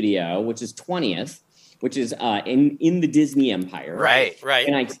studio, which is 20th, which is in the Disney Empire. Right.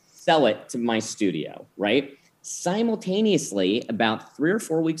 And I sell it to my studio, right? Simultaneously, about 3 or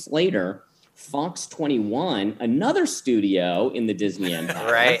 4 weeks later, Fox 21, another studio in the Disney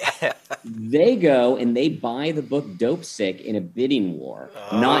Empire, they go and they buy the book Dopesick in a bidding war,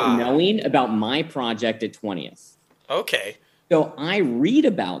 not knowing about my project at 20th. Okay. So I read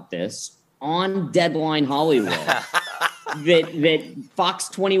about this on Deadline Hollywood that Fox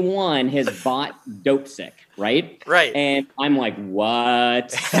 21 has bought Dopesick, right? Right. And I'm like,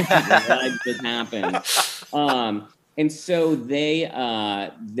 what? What just happened? And so they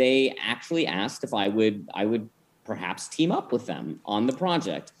actually asked if I would perhaps team up with them on the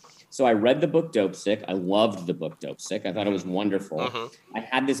project. So I read the book Dopesick. I loved the book Dopesick. I thought it was wonderful. I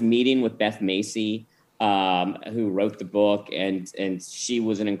had this meeting with Beth Macy, who wrote the book, and she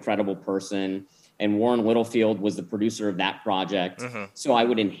was an incredible person. And Warren Littlefield was the producer of that project. So I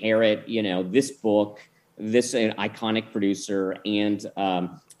would inherit, this book, this iconic producer, and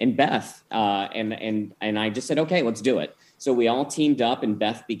Beth. And I just said, okay, let's do it. So we all teamed up, and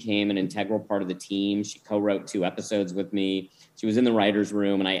Beth became an integral part of the team. She co-wrote 2 episodes with me. She was in the writer's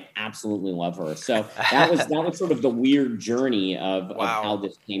room, and I absolutely love her. So that was sort of the weird journey of how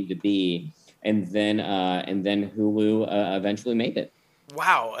this came to be. And then Hulu eventually made it.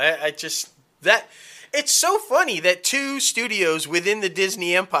 Wow. It's so funny that 2 studios within the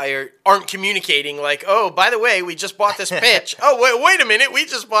Disney Empire aren't communicating like, oh, by the way, we just bought this pitch. Oh, wait a minute, we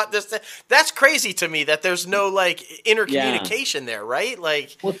just bought this. That's crazy to me that there's no intercommunication there, right?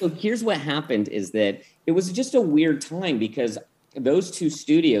 Well, so here's what happened is that it was just a weird time because those 2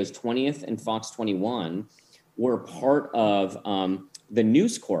 studios, 20th and Fox 21, were part of the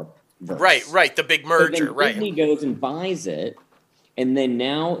News Corp verse. Right, the big merger, so then Disney goes and buys it. And then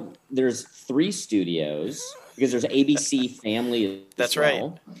now there's 3 studios because there's ABC Family as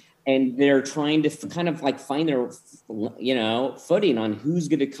well. And they're trying to kind of find their, footing on who's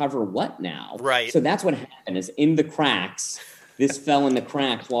going to cover what now. Right. So that's what happened is in the cracks, this fell in the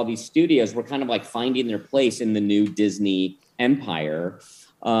cracks while these studios were kind of finding their place in the new Disney empire.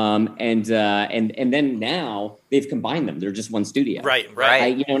 And then now they've combined them. They're just one studio. Right.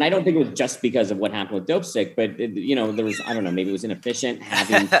 And I don't think it was just because of what happened with Dopesick, but there was, I don't know, maybe it was inefficient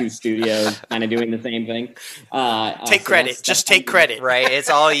having 2 studios kind of doing the same thing. Take credit. Just take credit. Right. It's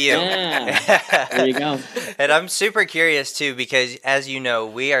all you. Yeah. There you go. And I'm super curious too, because as you know,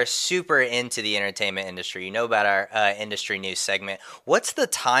 we are super into the entertainment industry. You know about our industry news segment. What's the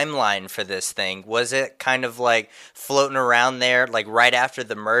timeline for this thing? Was it kind of floating around there, right after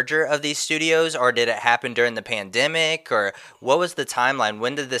the merger of these studios, or did it happen during the pandemic, or what was the timeline?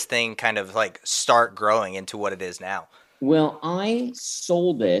 When did this thing kind of start growing into what it is now? Well, I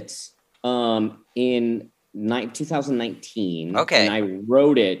sold it in 2019. Okay. And I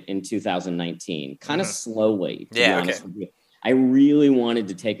wrote it in 2019, kind of slowly, to be honest with you. I really wanted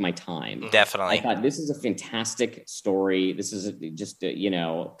to take my time. Definitely. I thought this is a fantastic story. This is just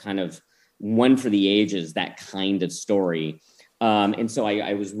kind of one for the ages, that kind of story. And so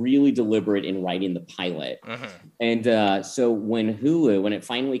I was really deliberate in writing the pilot. And so when it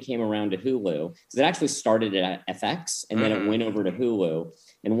finally came around to Hulu, because it actually started at FX and then it went over to Hulu.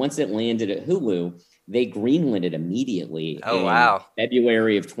 And once it landed at Hulu, they greenlit it immediately. Oh, wow.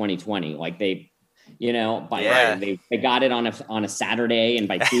 February of 2020. Like they got it on a Saturday, and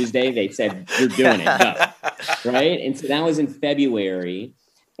by Tuesday they said, "You're doing it." Go. Right. And so that was in February.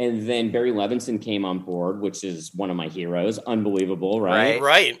 And then Barry Levinson came on board, which is one of my heroes. Unbelievable, right?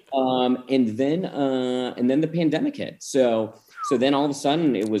 Right. And then the pandemic hit. So then all of a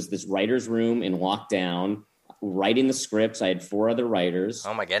sudden it was this writer's room in lockdown, writing the scripts. I had 4 other writers.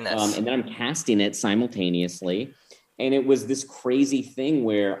 Oh my goodness. And then I'm casting it simultaneously. And it was this crazy thing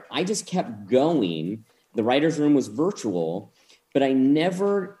where I just kept going. The writer's room was virtual, but it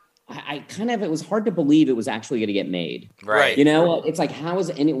was hard to believe it was actually going to get made. Right. It's like,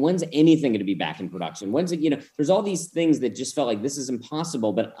 when's anything going to be back in production? When's it, there's all these things that just felt like this is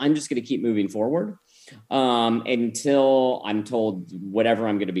impossible, but I'm just going to keep moving forward until I'm told whatever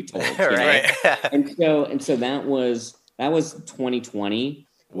I'm going to be told. Right. And so that was 2020,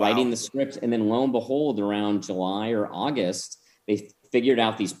 writing the script. And then lo and behold, around July or August, they figured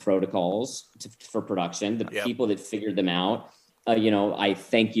out these protocols for production. The people that figured them out, I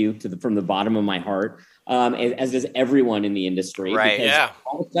thank you from the bottom of my heart, as does everyone in the industry. Right. Because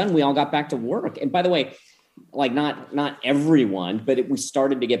all of a sudden we all got back to work. And by the way, like not everyone, but we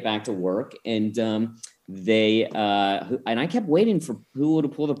started to get back to work, and and I kept waiting for Hulu to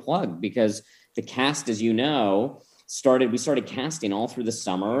pull the plug, because the cast, as you know, we started casting all through the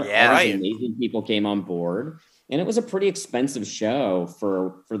summer. Yeah, these amazing people came on board, and it was a pretty expensive show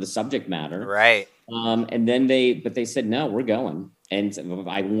for the subject matter. Right. And then they said, no, we're going. And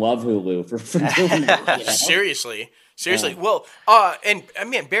I love Hulu for doing that. Seriously. Yeah. Well, and I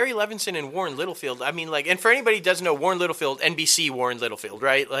mean, Barry Levinson and Warren Littlefield. I mean, like, and for anybody who doesn't know, Warren Littlefield, NBC Warren Littlefield,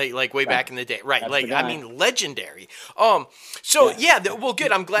 right? Like way back in the day, right? That's like, I mean, legendary. Well,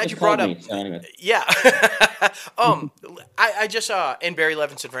 good. I'm glad you brought up. Yeah. I just and Barry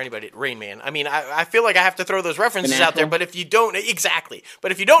Levinson, for anybody, Rain Man. I mean, I feel like I have to throw those references out there, but if you don't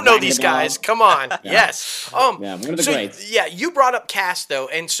know these guys, come on. Yes. One of the greats. Yeah, you brought up cast though,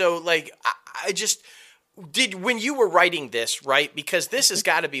 and so like I just. When you were writing this, right? Because this has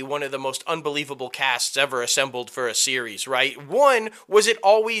got to be one of the most unbelievable casts ever assembled for a series, right? One, was it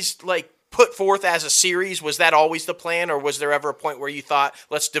always like put forth as a series? Was that always the plan, or was there ever a point where you thought,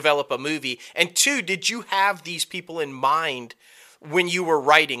 let's develop a movie? And 2, did you have these people in mind when you were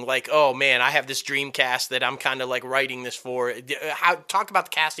writing, like, oh man, I have this dream cast that I'm kind of like writing this for? Talk about the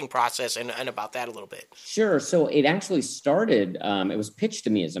casting process and about that a little bit. Sure. So it actually started, it was pitched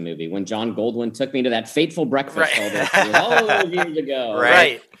to me as a movie when John Goldwyn took me to that fateful breakfast all those years ago.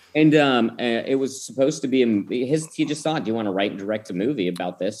 Right. And it was supposed to be he just thought, do you want to write and direct a movie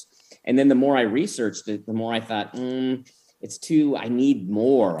about this? And then the more I researched it, the more I thought, it's too, I need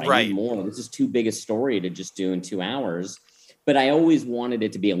more. I need more. This is too big a story to just do in 2 hours. But I always wanted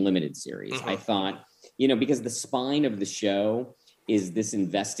it to be a limited series. I thought, because the spine of the show is this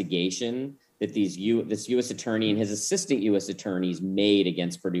investigation that this U.S. attorney and his assistant U.S. attorneys made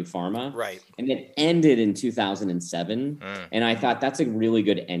against Purdue Pharma. Right. And it ended in 2007. And I thought that's a really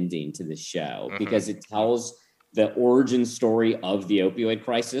good ending to this show, because it tells the origin story of the opioid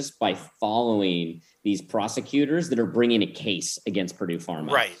crisis by following these prosecutors that are bringing a case against Purdue Pharma.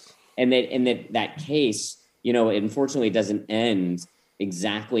 Right. And that case, unfortunately, it doesn't end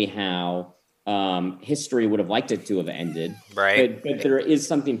exactly how history would have liked it to have ended. Right. But there is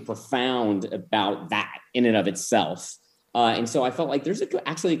something profound about that in and of itself. And so I felt like there's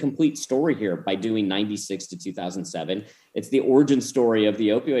actually a complete story here by doing 96 to 2007. It's the origin story of the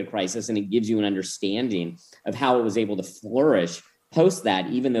opioid crisis, and it gives you an understanding of how it was able to flourish post that,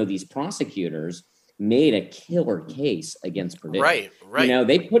 even though these prosecutors made a killer case against Purdue. Right.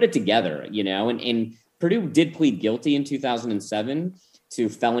 They put it together, and Purdue did plead guilty in 2007 to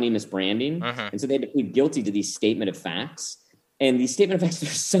felony misbranding. And so they had to plead guilty to these statement of facts. And these statement of facts are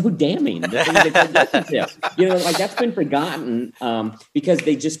so damning. That's been forgotten because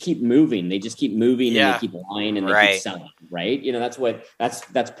they just keep moving. They just keep moving and they keep lying and they keep selling, right?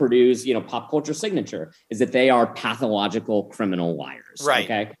 That's Purdue's, pop culture signature, is that they are pathological criminal liars. Right.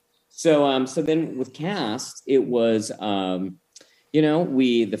 Okay. So then with cast, it was,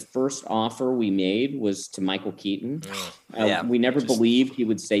 the first offer we made was to Michael Keaton. We never believed he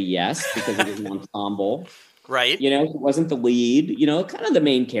would say yes because it was an ensemble. Right. It wasn't the lead, kind of the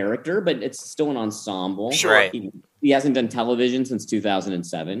main character, but it's still an ensemble. Sure. He hasn't done television since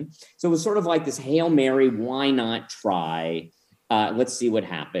 2007. So it was sort of like this Hail Mary, why not try? Let's see what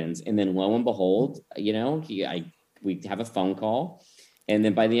happens. And then lo and behold, you know, we have a phone call. And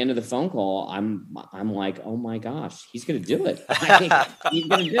then by the end of the phone call, I'm like, oh my gosh, he's going to do it. He's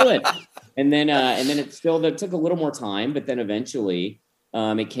going to do it. And then it took a little more time, but then eventually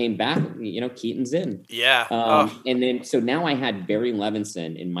it came back, you know, Keaton's in. Yeah. And then, so now I had Barry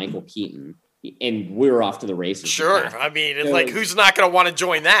Levinson and Michael Keaton, and we were off to the races. Sure. I mean, it's like, who's not going to want to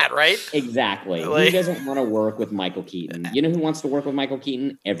join that, right? Exactly. Who doesn't want to work with Michael Keaton? You know who wants to work with Michael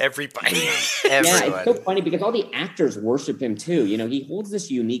Keaton? Everybody. Yeah, it's so funny because all the actors worship him too. You know, he holds this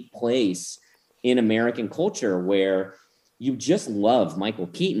unique place in American culture where you just love Michael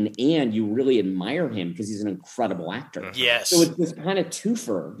Keaton and you really admire him because he's an incredible actor. Yes. So it's this kind of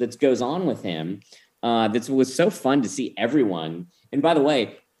twofer that goes on with him that was so fun to see everyone. And by the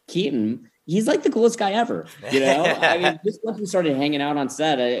way, Keaton, he's like the coolest guy ever, you know? I mean, just once we started hanging out on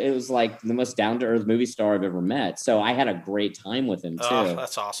set, it was like the most down-to-earth movie star I've ever met. So I had a great time with him too. Oh,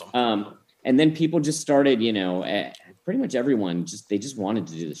 that's awesome. And then people just started, you know, pretty much everyone they just wanted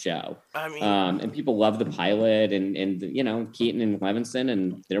to do the show. I mean, and people loved the pilot and you know, Keaton and Levinson,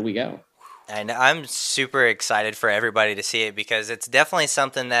 and there we go. And I'm super excited for everybody to see it because it's definitely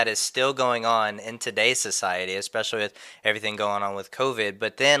something that is still going on in today's society, especially with everything going on with COVID.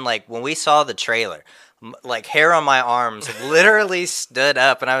 But then, like, when we saw the trailer, like, hair on my arms literally stood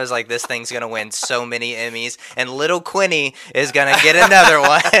up, and I was like, this thing's going to win so many Emmys, and little Quinny is going to get another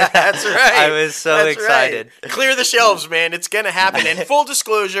one. That's right. I was so excited. Right. Clear the shelves, man. It's going to happen. And full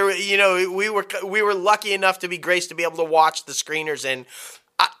disclosure, you know, we were lucky enough to be graced to be able to watch the screeners, and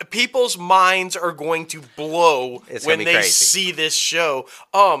people's minds are going to blow when they see this show.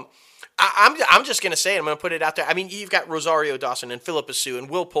 I'm just going to say it. I'm going to put it out there. I mean, you've got Rosario Dawson and Philippa Sue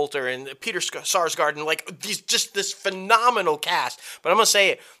and Will Poulter and Peter Sarsgaard and like this phenomenal cast. But I'm going to say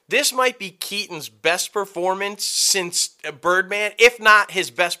it. This might be Keaton's best performance since Birdman, if not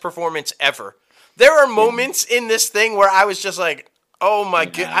his best performance ever. There are moments in this thing where I was just like, oh my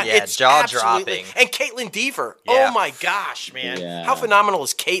god! Yeah, it's jaw-dropping. And Caitlin Dever. Yeah. Oh my gosh, man! Yeah. How phenomenal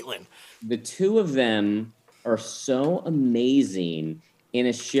is Caitlin? The two of them are so amazing in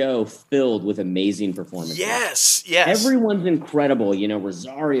a show filled with amazing performances. Yes. Everyone's incredible. You know,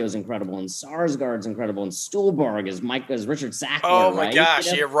 Rosario's incredible, and Sarsgaard's incredible, and Stuhlbarg is Richard Sackler. Oh my right? gosh,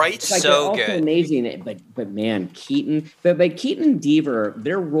 you know? you're right. It's like so they're good, also amazing. But man, Keaton, but Keaton and Dever,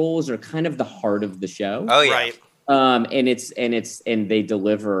 their roles are kind of the heart of the show. Oh yeah. Right. And they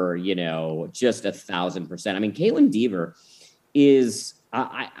deliver, you know, just 1,000%. I mean, Caitlin Dever is,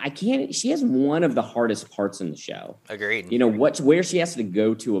 she has one of the hardest parts in the show. Agreed. You know, where she has to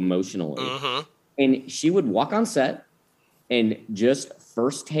go to emotionally. Mm-hmm. And she would walk on set and just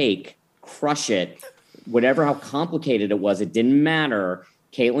first take, crush it, whatever, how complicated it was, it didn't matter.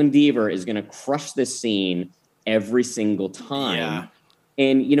 Caitlin Dever is going to crush this scene every single time. Yeah.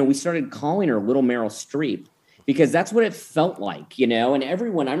 And, you know, we started calling her Little Meryl Streep, because that's what it felt like, you know? And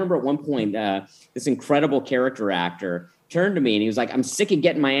everyone, I remember at one point, this incredible character actor turned to me and he was like, I'm sick of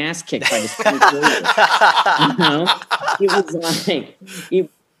getting my ass kicked by this player. You know? It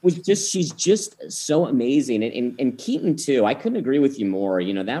was just, she's just so amazing. And Keaton too, I couldn't agree with you more.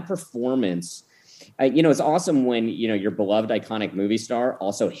 You know, that performance, you know, it's awesome when, you know, your beloved iconic movie star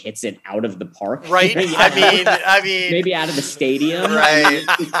also hits it out of the park. Right. I mean, maybe out of the stadium. Right. I mean,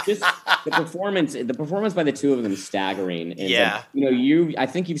 it's just the performance by the two of them is staggering. And yeah. You know, I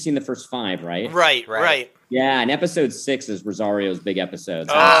think you've seen the first 5, right? Right. Yeah, and episode 6 is Rosario's big episode.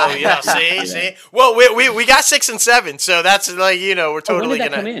 So yeah, see. Well, we got 6 and 7, so that's like, you know, we're totally when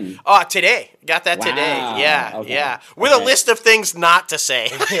did that gonna come in? Oh, today. Got that today. Yeah, Okay. yeah. With a list of things not to say.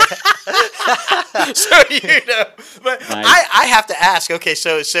 So you know, but nice. I have to ask. Okay,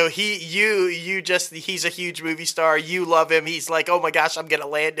 so he's a huge movie star. You love him. He's like, oh my gosh, I'm gonna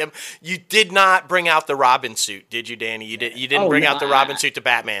land him. You did not bring out the Robin suit, did you, Danny? You didn't bring out the Robin suit to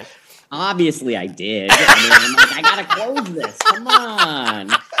Batman. Obviously, I did. I mean, I'm like, I gotta close this. Come on.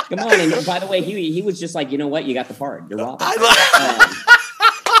 And by the way, he was just like, you know what? You got the part. You're Robin.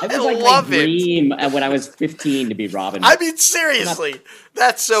 It was like my dream when I was 15 to be Robin. I mean, seriously,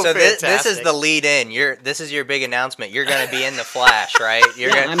 that's so fantastic. This is the lead in. This is your big announcement. You're going to be in the Flash, right?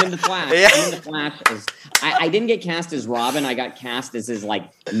 I'm in the Flash. Yeah. I'm in the Flash. I didn't get cast as Robin. I got cast as his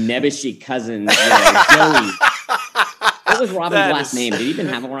like nebbishy cousin, Joey. What was Robin's last name? Did he even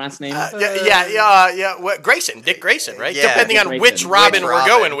have a last name? Yeah. Grayson, Dick Grayson, right? Yeah, depending on which Robin we're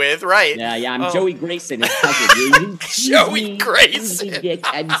going with, right? Yeah. I'm Joey Grayson, his cousin. Joey Grayson.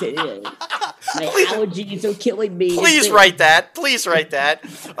 My allergies are killing me. Please write that. Please write that.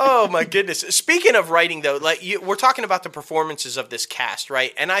 Oh my goodness. Speaking of writing, though, we're talking about the performances of this cast,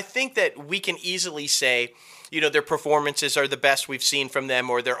 right? And I think that we can easily say, their performances are the best we've seen from them,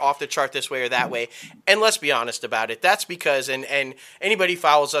 or they're off the chart this way or that way. And let's be honest about it. That's because, and anybody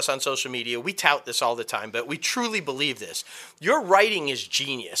follows us on social media, we tout this all the time, but we truly believe this. Your writing is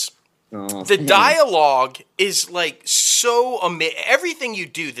genius. Oh, the dialogue is so amazing. Everything you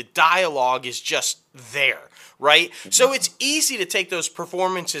do, the dialogue is just there, right? So it's easy to take those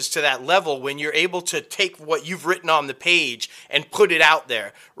performances to that level when you're able to take what you've written on the page and put it out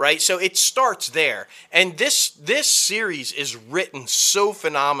there, right? So it starts there. And this series is written so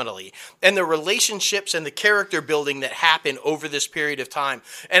phenomenally. And the relationships and the character building that happen over this period of time.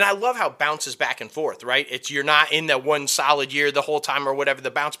 And I love how it bounces back and forth, right? You're not in that one solid year the whole time or whatever,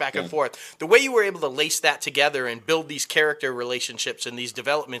 the bounce back and forth. The way you were able to lace that together and build these character relationships and these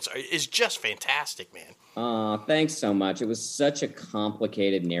developments is just fantastic, man. Thanks so much. It was such a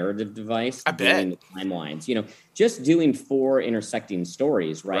complicated narrative device. I bet. Doing the timelines. Just doing 4 intersecting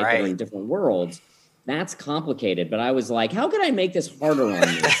stories, right? That are in different worlds. That's complicated. But I was like, how can I make this harder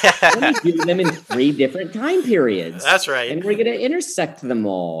on you? Let me do them in 3 different time periods. That's right. And we're going to intersect them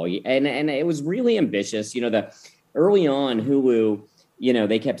all. And it was really ambitious. Early on, Hulu,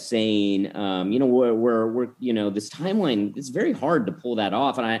 they kept saying, we're this timeline, it's very hard to pull that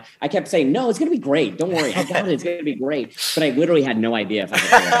off. And I kept saying, no, it's going to be great. Don't worry. I got it. It's going to be great. But I literally had no idea if I could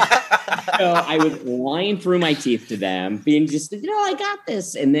do it. So I was lying through my teeth to them, being just, I got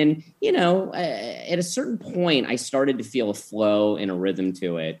this. And then, at a certain point, I started to feel a flow and a rhythm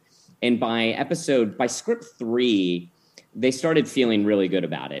to it. And by script 3, they started feeling really good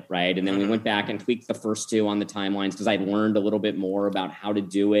about it, right? And then we went back and tweaked the first 2 on the timelines because I'd learned a little bit more about how to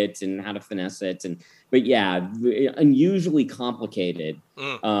do it and how to finesse it. But yeah, unusually complicated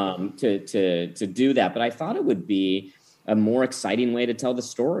to do that. But I thought it would be a more exciting way to tell the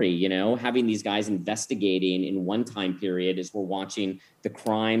story, having these guys investigating in one time period as we're watching the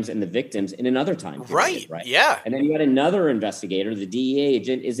crimes and the victims in another time period. Right. Yeah. And then you had another investigator, the DEA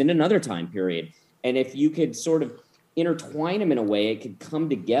agent, is in another time period. And if you could sort of intertwine them in a way, it could come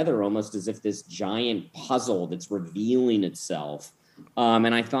together almost as if this giant puzzle that's revealing itself.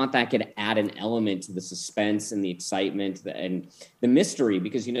 And I thought that could add an element to the suspense and the excitement and the mystery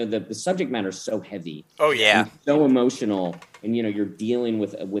because, the subject matter is so heavy. Oh, yeah. So emotional. And, you're dealing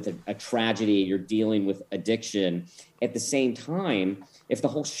with a tragedy. You're dealing with addiction. At the same time, if the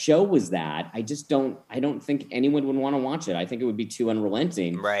whole show was that, I don't think anyone would want to watch it. I think it would be too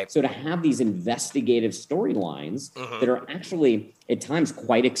unrelenting. Right. So to have these investigative storylines that are actually at times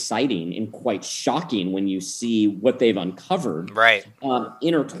quite exciting and quite shocking when you see what they've uncovered, right,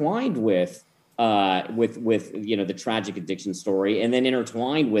 intertwined with the tragic addiction story, and then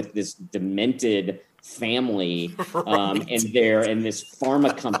intertwined with this demented family and this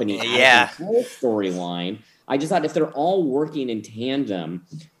pharma company whole storyline. I just thought if they're all working in tandem,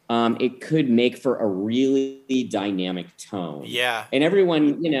 it could make for a really dynamic tone. Yeah. And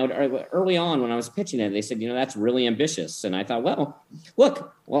everyone, early on when I was pitching it, they said, that's really ambitious. And I thought, well,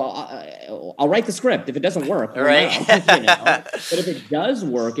 look, I'll write the script. If it doesn't work, right. But if it does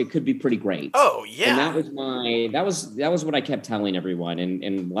work, it could be pretty great. Oh, yeah. And that was what I kept telling everyone.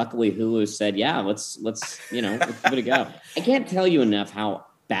 And luckily Hulu said, yeah, let's give it a go. I can't tell you enough how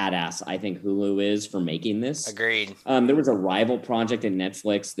badass I think Hulu is for making this. Agreed. There was a rival project at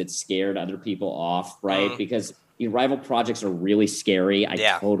Netflix that scared other people off, right? Because rival projects are really scary. I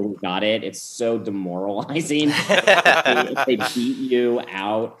totally got it. It's so demoralizing if they beat you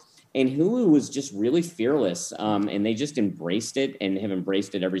out. And Hulu was just really fearless, and they just embraced it and have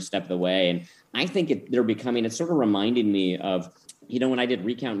embraced it every step of the way. And I think it's sort of reminding me of, when I did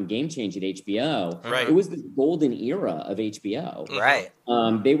Recount and Game Change at HBO, right. It was the golden era of HBO. Right.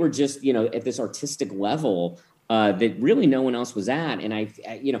 They were just, at this artistic level that really no one else was at. And I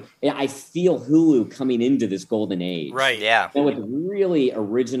feel Hulu coming into this golden age. Right. Yeah. With really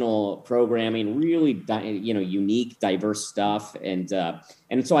original programming, really, unique, diverse stuff. And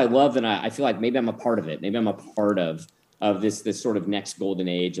so I love that. I feel like maybe I'm a part of it. Maybe I'm a part of this sort of next golden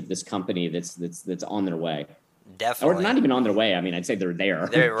age of this company that's on their way. Definitely. Or not even on their way. I mean, I'd say they're there.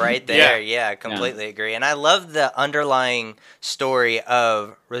 They're right there. Yeah, completely agree. And I love the underlying story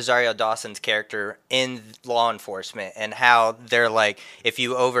of Rosario Dawson's character in law enforcement and how they're like, if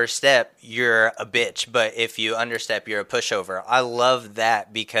you overstep, you're a bitch, but if you understep, you're a pushover. I love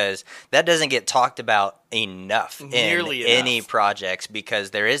that because that doesn't get talked about enough Nearly in any projects,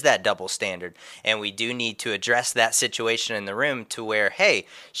 because there is that double standard, and we do need to address that situation in the room to where, hey,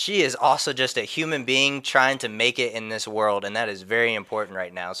 she is also just a human being trying to make it in this world, and that is very important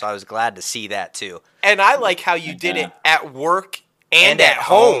right now. So I was glad to see that too. And I like how you did it at work and at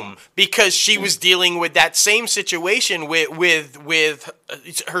home, because she was dealing with that same situation with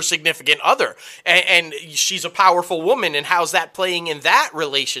her significant other, and she's a powerful woman, and how's that playing in that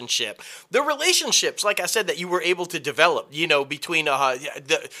relationship? The relationships, like I said, that you were able to develop, you know, between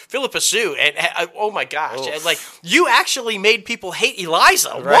Philippa Sue and oh my gosh, and, like, you actually made people hate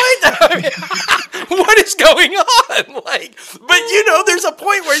Eliza. Right. What? I mean, what is going on? Like, but you know, there's a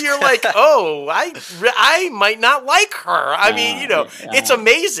point where you're like, oh, I might not like her. I mean, you know. It's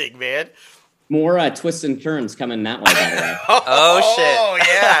amazing, man. More twists and turns coming that way, by the way. Oh, shit. Oh,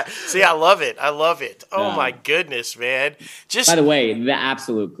 yeah. See, I love it. I love it. Oh, my goodness, man. Just by the way, the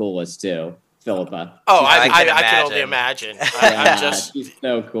absolute coolest, too. Philippa. Oh, I can only imagine. She's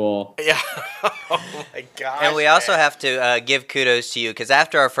so cool. Yeah. Oh my gosh. And we also have to give kudos to you, because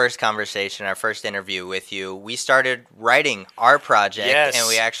after our first conversation, our first interview with you, we started writing our project, and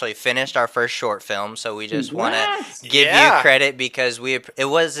we actually finished our first short film. So we just want to give you credit, because it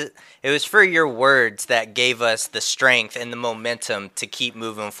was for your words that gave us the strength and the momentum to keep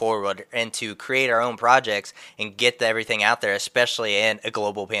moving forward and to create our own projects and get everything out there, especially in a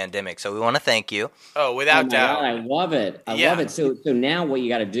global pandemic. So we want to thank you. Oh, without doubt. God, I love it. I love it. So now what you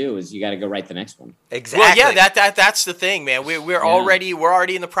got to do is you got to go write the next one. Exactly. Well, yeah, that's the thing, man. We're already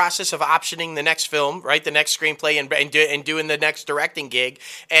in the process of optioning the next film, right? The next screenplay and doing the next directing gig,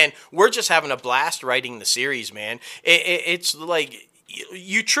 and we're just having a blast writing the series, man. It's like,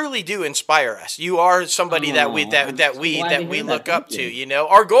 you truly do inspire us. You are somebody that we look up to. You know,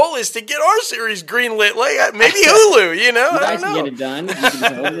 our goal is to get our series greenlit, like maybe Hulu. You know, you guys can get it done. You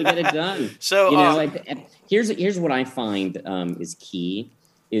can totally get it done. So you know, here's what I find is key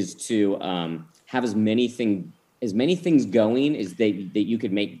is to have as many things going as that you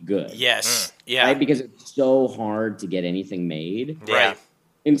could make good. Yes. Yeah. Right? Because it's so hard to get anything made. Right.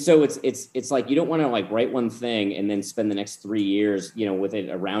 And so it's like you don't want to like write one thing and then spend the next 3 years, you know, with it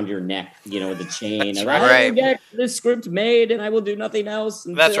around your neck, you know, with the chain. I will get this script made and I will do nothing else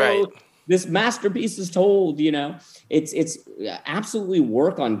until this masterpiece is told. You know, it's absolutely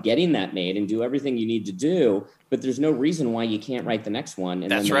work on getting that made and do everything you need to do. But there's no reason why you can't write the next one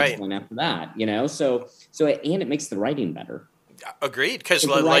and then the next one after that. You know, so and it makes the writing better. Agreed, because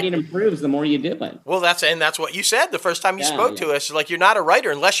the writing improves the more you do it. Well, that's what you said the first time you spoke to us. Like, you're not a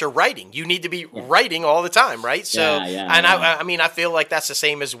writer unless you're writing. You need to be writing all the time, right? So, I mean, I feel like that's the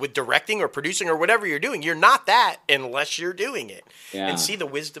same as with directing or producing or whatever you're doing. You're not that unless you're doing it. Yeah. And see, the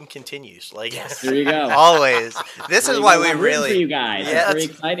wisdom continues. Like, there you go. Always. This is why we really for you guys. Yeah, it's very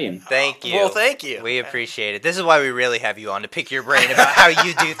exciting. Thank you. Well, thank you. We appreciate it. This is why we really have you on, to pick your brain about how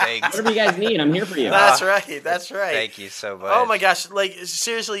you do things. Whatever you guys need, I'm here for you. That's right. That's right. Thank you so much. Oh my gosh! Like,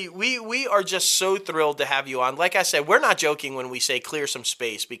 seriously, we are just so thrilled to have you on. Like I said, we're not joking when we say clear some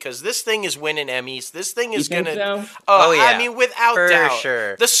space, because this thing is winning Emmys. This thing is gonna. So? Oh yeah. I mean, without doubt.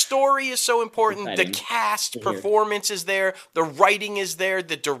 Sure. The story is so important. The cast performance is there. The writing is there.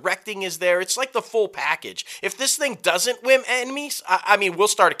 The directing is there. It's like the full package. If this thing doesn't win Emmys, I mean, we'll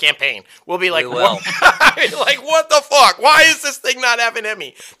start a campaign. We'll be like, what? Like, what the fuck? Why is this thing not having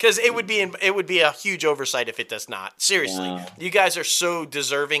Emmy? Because it would be a huge oversight if it does not. Seriously, you guys are so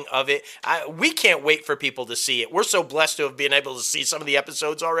deserving of it. We can't wait for people to see it. We're so blessed to have been able to see some of the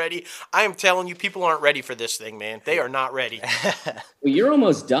episodes already. I am telling you, people aren't ready for this thing, man. They are not ready. Well, you're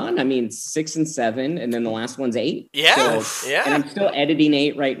almost done. I mean, 6 and 7, and then the last one's 8. Yeah, so, and I'm still editing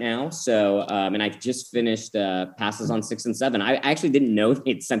 8 right now. So, and I just finished passes on 6 and 7. I actually didn't know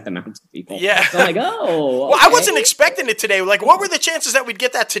they'd sent them out to people. Yeah. So I'm like, oh. Well, I wasn't expecting it today. Like, what were the chances that we'd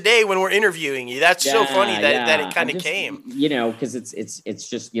get that today when we're interviewing you? That's so funny that it kind of came. You know, because it's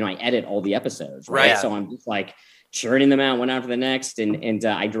just, you know, I edit all the episodes, right? So I'm just like churning them out one after the next, and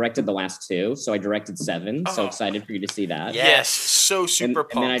I directed the last 2, so I directed 7. So excited for you to see that. Yes, so super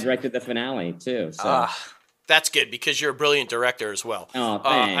pumped. And then I directed the finale too. So. That's good, because you're a brilliant director as well. Oh,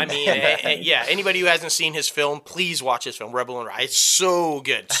 thanks. I mean, yeah, anybody who hasn't seen his film, please watch his film, Rebel and Rye. It's so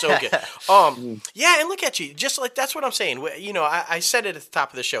good, so good. Yeah, and look at you. Just like, that's what I'm saying. You know, I said it at the top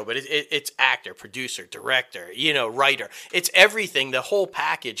of the show, but it's actor, producer, director, you know, writer. It's everything, the whole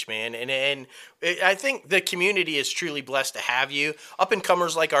package, man. And I think the community is truly blessed to have you.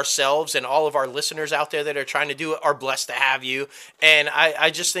 Up-and-comers like ourselves and all of our listeners out there that are trying to do it are blessed to have you. And I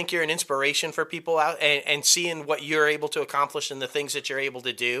just think you're an inspiration for people out, and seeing what you're able to accomplish and the things that you're able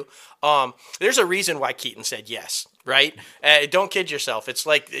to do. There's a reason why Keaton said yes. right? Don't kid yourself. It's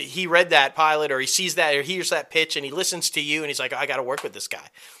like he read that pilot or he sees that or hears that pitch and he listens to you and he's like, I got to work with this guy.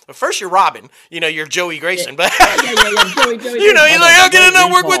 But first you're Robin, you're Joey Grayson, but Joey, he's like, I'm going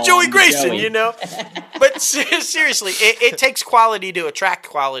to work with Joey Grayson, But seriously, it takes quality to attract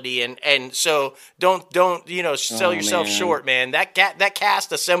quality. And so don't sell yourself short, man. That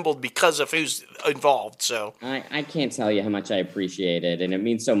cast assembled because of who's involved. So I can't tell you how much I appreciate it. And it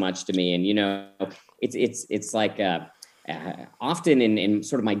means so much to me. And, it's like often in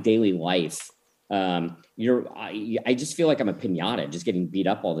sort of my daily life, I just feel like I'm a pinata, just getting beat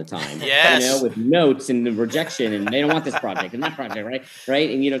up all the time. Yes. With notes and the rejection, and they don't want this project and that project, right?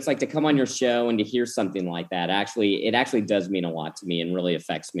 And it's like to come on your show and to hear something like that. It actually does mean a lot to me and really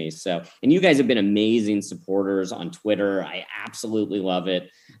affects me. So, and you guys have been amazing supporters on Twitter. I absolutely love it.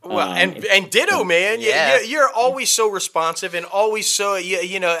 Well, and ditto, man. Yeah. You're always so responsive and always so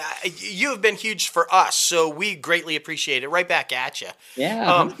you have been huge for us, so we greatly appreciate it. Right back at you. Yeah,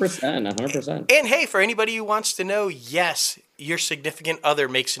 100%. And hey, for anybody who wants to know, yes, your significant other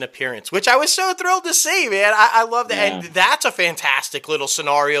makes an appearance, which I was so thrilled to see, man. I love that, and that's a fantastic little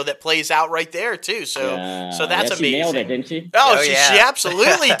scenario that plays out right there too. So that's amazing. She nailed it, didn't she? She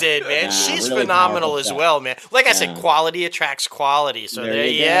absolutely did, man. She's really phenomenal as well, man. Like I said, quality attracts quality. So there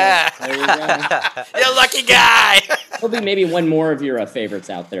you go. You're a lucky guy. There'll be maybe one more of your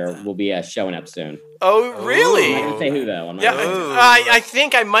favorites out there will be showing up soon. Oh, really? I'm not gonna say who though. I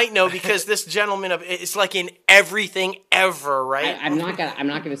think I might know because this gentleman is like in everything ever, right? I'm not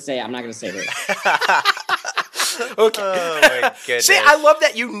gonna say who. Okay. Oh my goodness. See, I love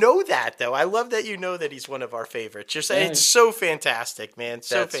that you know that, though. I love that you know that he's one of our favorites. You're saying it's so fantastic, man. That's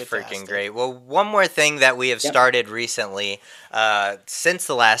fantastic. Freaking great. Well, one more thing that we have started recently, since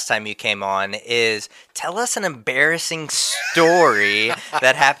the last time you came on, is tell us an embarrassing story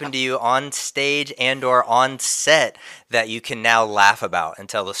that happened to you on stage and or on set that you can now laugh about and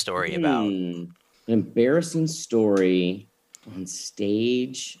tell the story about. An embarrassing story on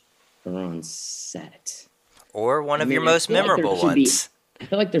stage or on set. Or one of your most memorable ones. I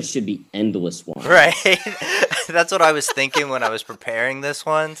feel like there should be endless ones. Right. That's what I was thinking when I was preparing this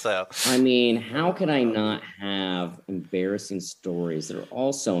one. So I mean, how could I not have embarrassing stories that are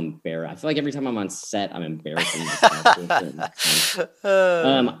all so embarrassing? I feel like every time I'm on set, I'm embarrassing myself.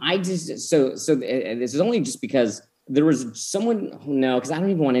 I just so this is only just because there was someone because I don't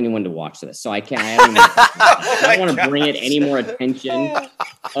even want anyone to watch this, so I can't. I don't want to bring it any more attention.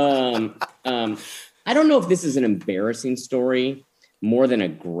 I don't know if this is an embarrassing story more than a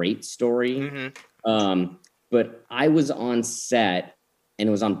great story. Mm-hmm. But I was on set and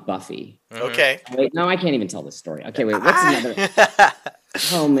it was on Buffy. Okay. Wait, no, I can't even tell this story. Okay, wait, what's another?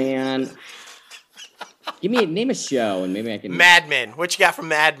 Oh man. Name a show and maybe I can. Mad Men. What you got from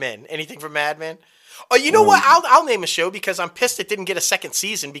Mad Men? Anything from Mad Men? Oh, you know what? I'll name a show because I'm pissed it didn't get a second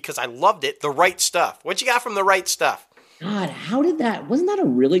season because I loved it. The Right Stuff. What you got from The Right Stuff? God, how did that? Wasn't that a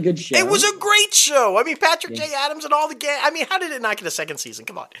really good show? It was a great show. I mean, Patrick J. Adams and all the gang. I mean, how did it not get a second season?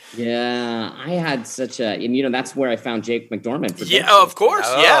 Come on. Yeah, I had such a, and that's where I found Jake McDormand. Of course,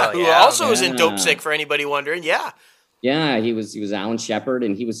 who also was in Dope Sick for anybody wondering. Yeah, he was Alan Shepard,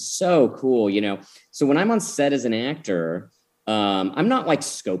 and he was so cool. So when I'm on set as an actor, I'm not like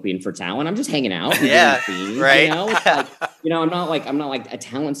scoping for talent. I'm just hanging out. Right. I'm not like a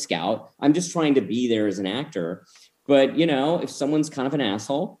talent scout. I'm just trying to be there as an actor. But, if someone's kind of an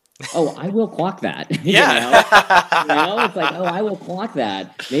asshole, I will clock that. It's like, I will clock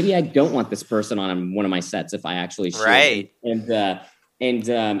that. Maybe I don't want this person on one of my sets if I actually should. Right.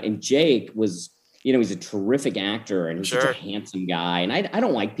 And Jake was, he's a terrific actor and he's such a handsome guy. And I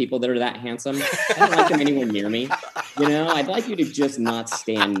don't like people that are that handsome. I don't like them anywhere near me. I'd like you to just not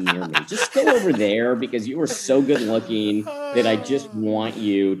stand near me. Just go over there because you are so good looking that I just want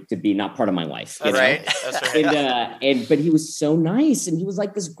you to be not part of my life. That's right. That's right. But he was so nice and he was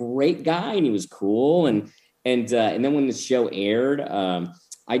like this great guy and he was cool. And then when the show aired,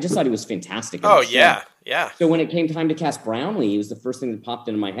 I just thought he was fantastic. Yeah. So when it came time to cast Brownlee, he was the first thing that popped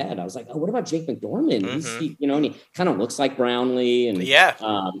into my head. I was like, what about Jake McDormand? Mm-hmm. And he kind of looks like Brownlee. And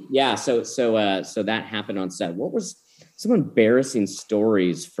so that happened on set. What was some embarrassing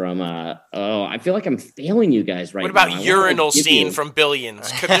stories from I feel like I'm failing you guys right now. What about urinal scene from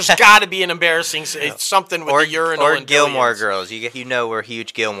Billions? There's got to be an embarrassing something with the urinal or and Gilmore Billions. Girls. We're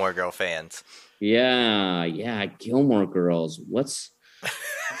huge Gilmore Girl fans. Yeah, Gilmore Girls.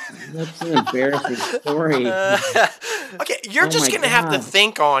 That's an embarrassing story. Okay, you're just going to have to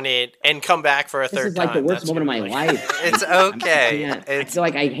think on it and come back for a third time. This is like the worst moment of my life. It's okay. I feel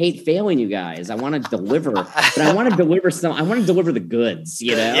like I hate failing you guys. I want to deliver, but I want to deliver I want to deliver the goods,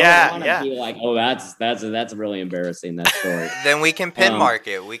 you know? Yeah, I want to be like, oh, that's really embarrassing, that story. Then we can pin mark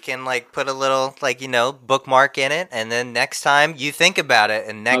it. We can like put a little bookmark in it, and then next time you think about it,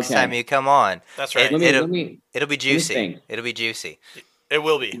 and next time you come on. That's right. It'll be juicy. It'll be juicy. It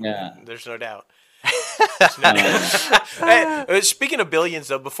will be. Yeah. There's no doubt. Hey, speaking of billions,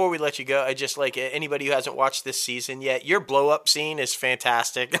 though, before we let you go, I just like anybody who hasn't watched this season yet, your blow up scene is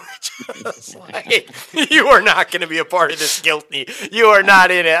fantastic. You are not going to be a part of this, Guilty. You are not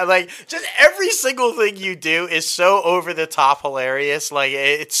in it. Like, just every single thing you do is so over the top hilarious. Like,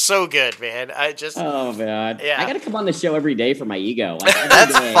 it's so good, man. Oh man, yeah. I got to come on the show every day for my ego.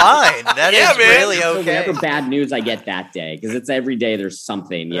 That's fine. That is really okay. Whatever bad news I get that day, because it's every day there's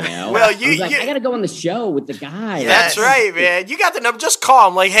something, you know. Well, I got to go on the show with the guy. Yes. That's right, man. You got the number. Just call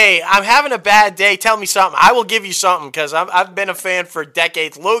him. Like, hey, I'm having a bad day. Tell me something. I will give you something because I've been a fan for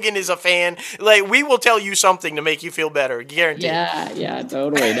decades. Logan is a fan. Like, we will tell you something to make you feel better. Guaranteed. Yeah,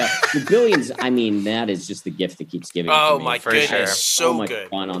 totally. No, the billions. I mean, that is just the gift that keeps giving. Oh to me. my goodness, sure. so much good.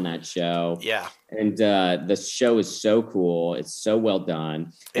 fun on that show. Yeah. And the show is so cool. It's so well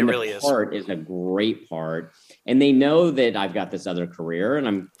done. And it really is. The part is a great part. And they know that I've got this other career and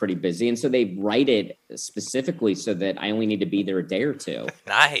I'm pretty busy. And so they write it specifically so that I only need to be there a day or two.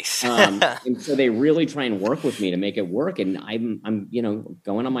 Nice. And so they really try and work with me to make it work. And I'm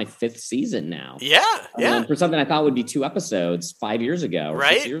going on my 5th season now. Yeah. For something I thought would be 2 episodes 5 years ago, or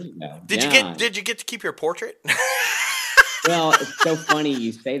 6 years ago. Did you get to keep your portrait? Well, it's so funny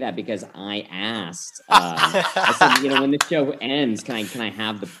you say that because I asked. I said, when the show ends, can I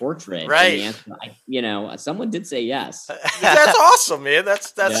have the portrait? Right. And the answer, someone did say yes. That's awesome, man.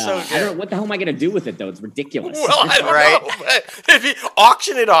 That's so good. I don't know, what the hell am I going to do with it though? It's ridiculous. Well, I don't know. But if you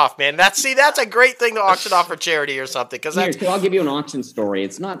auction it off, man. That's a great thing to auction off for charity or something. So I'll give you an auction story.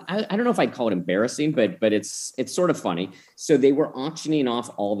 It's not. I don't know if I'd call it embarrassing, but it's sort of funny. So they were auctioning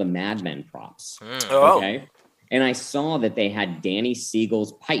off all the Mad Men props. Okay. And I saw that they had Danny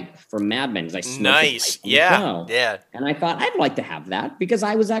Siegel's pipe from Mad Men. Nice. Yeah. And I thought I'd like to have that because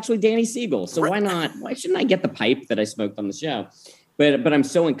I was actually Danny Siegel. So why not? Why shouldn't I get the pipe that I smoked on the show? But I'm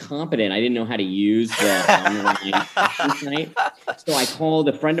so incompetent. I didn't know how to use the online site. So I called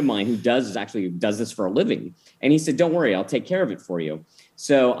a friend of mine who does this for a living. And he said, don't worry, I'll take care of it for you.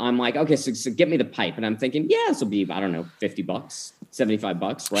 So I'm like, okay, so get me the pipe. And I'm thinking, this will be, I don't know, $50,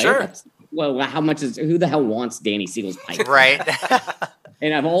 $75, right? Sure. Well, how much who the hell wants Danny Siegel's pipe? Right.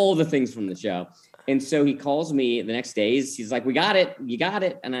 And I have all the things from the show. And so he calls me the next day. He's like, we got it. You got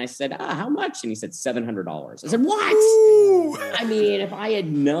it. And I said, how much? And he said, $700. I said, what? Ooh. I mean, if I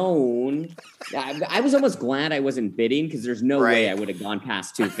had known, I was almost glad I wasn't bidding because there's no way I would have gone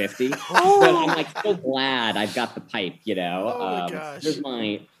past $250. But I'm like so glad I've got the pipe, Oh my gosh.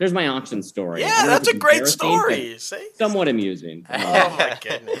 There's my auction story. Yeah, that's a great story. Somewhat amusing. Oh my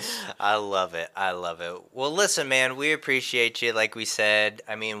goodness. I love it. Well, listen, man, we appreciate you. Like we said,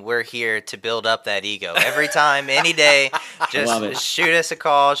 I mean, we're here to build up that ego every time, any day. Just shoot us a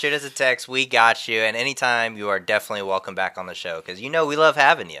call, shoot us a text. We got you. And anytime, you are definitely welcome back on the show because we love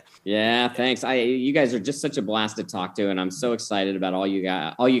having you. Yeah, thanks. You guys are just such a blast to talk to, and I'm so excited about all you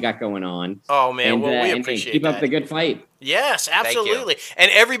got going on. Oh man, and, we appreciate keep that. up the good fight. Yes, absolutely.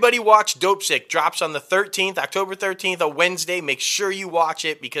 And everybody watch Dopesick. Drops on the 13th, October 13th, a Wednesday. Make sure you watch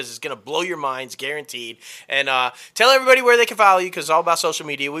it because it's going to blow your minds, guaranteed. And tell everybody where they can follow you because it's all about social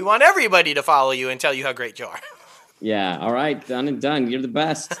media. We want everybody to follow you and tell you how great you are. Yeah, all right. Done and done. You're the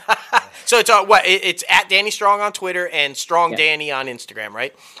best. So it's it's at Danny Strong on Twitter and Strong Danny on Instagram,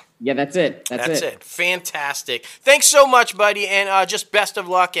 right? Yeah, that's it. That's it. Fantastic. Thanks so much, buddy, and just best of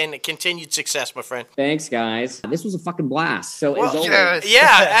luck and continued success, my friend. Thanks, guys. This was a fucking blast. So as always,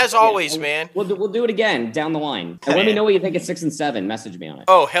 as always, man. We'll do it again down the line. And let me know what you think of 6 and 7. Message me on it.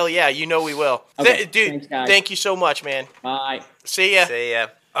 Oh hell yeah, we will. Okay. Dude, thanks, guys. Thank you so much, man. Bye. See ya.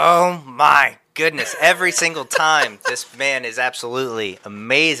 Oh my goodness, every single time. This man is absolutely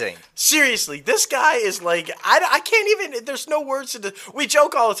amazing. Seriously, this guy is like, I can't even, there's no words to, we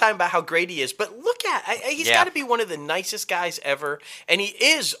joke all the time about how great he is, but look at, he's got to be one of the nicest guys ever, and he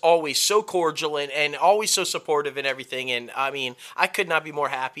is always so cordial and always so supportive and everything, and I mean, I could not be more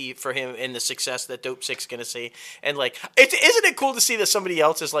happy for him and the success that Dopesick's going to see, and like, isn't it cool to see that somebody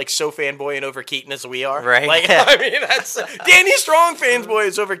else is like so fanboying over Keaton as we are? Right. Like, I mean, that's, Danny Strong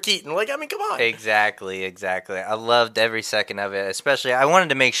fanboys over Keaton, like, I mean, come on. Exactly. I loved every second of it. Especially, I wanted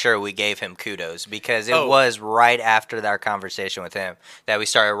to make sure we gave him kudos because it was right after our conversation with him that we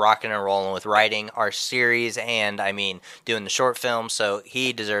started rocking and rolling with writing our series and, I mean, doing the short film. So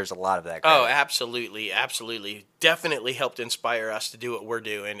he deserves a lot of that credit. Oh, absolutely. Definitely helped inspire us to do what we're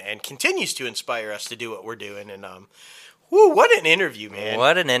doing and continues to inspire us to do what we're doing. And, woo, what an interview, man.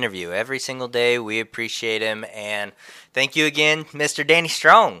 What an interview. Every single day, we appreciate him. And thank you again, Mr. Danny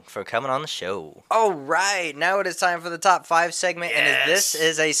Strong, for coming on the show. All right. Now it is time for the top 5 segment. Yes. And this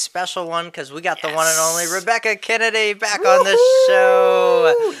is a special one because we got the one and only Rebecca Kennedy back on the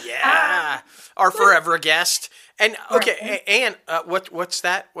show. Yeah. Our forever guest. And okay, and what's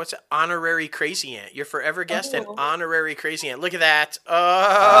that? What's honorary crazy aunt? Your forever guest and honorary crazy aunt. Look at that!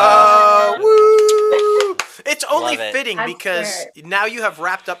 Woo! It's only fitting because now you have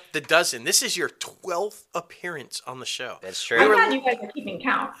wrapped up the dozen. This is your 12th appearance on the show. That's true. I'm glad you guys are keeping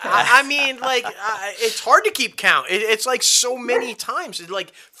count. So. I mean, like, it's hard to keep count. It's like so many times. It's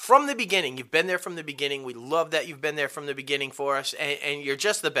like from the beginning. You've been there from the beginning. We love that you've been there from the beginning for us, and you're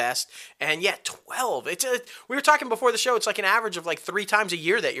just the best. And yeah, 12. We were talking before the show. It's like an average of like 3 times a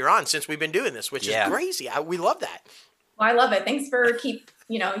year that you're on since we've been doing this, which is crazy. We love that. Well, I love it. Thanks for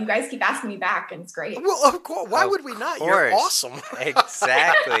you guys keep asking me back, and it's great. Well, of course. Why would we not? You're awesome.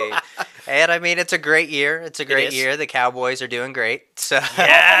 Exactly. And I mean, it's a great year. It's a great year. The Cowboys are doing great. So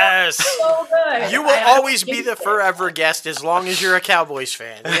yes. So good. You will always be the forever guest as long as you're a Cowboys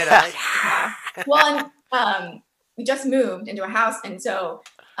fan. You know? Well, and we just moved into a house, and so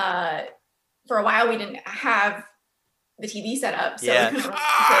for a while we didn't have the TV set up, so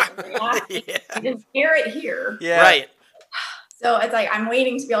we didn't hear it here. Yeah. Right. So it's like I'm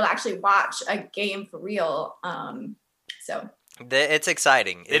waiting to be able to actually watch a game for real. So it's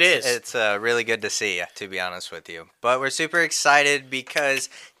exciting. It is. It's really good to see, to be honest with you. But we're super excited because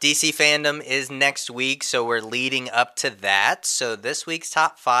DC Fandom is next week, so we're leading up to that. So this week's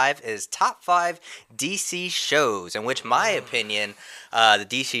top 5 is top 5 DC shows, in which my opinion, the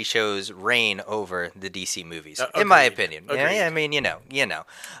DC shows reign over the DC movies, in my opinion. Agreed. I mean, you know.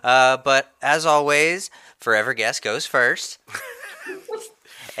 But as always, Forever Guest goes first.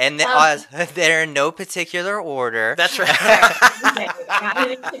 And they're in no particular order. That's right.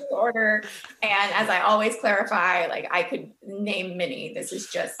 Not in particular order. And as I always clarify, like I could name many. This is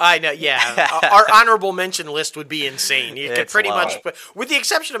just. I know. Yeah, our honorable mention list would be insane. You could pretty much put, with the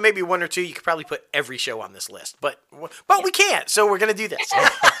exception of maybe 1 or 2, you could probably put every show on this list. But we can't. So we're gonna do this.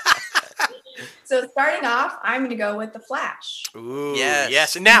 So starting off, I'm going to go with The Flash. Ooh,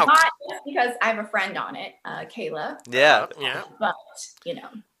 yes. And now, not just because I have a friend on it, Kayla. Yeah. But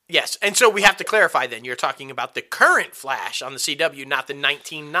Yes, and so we have to clarify. Then you're talking about the current Flash on the CW, not the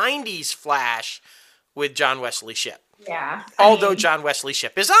 1990s Flash with John Wesley Shipp. Yeah. Although John Wesley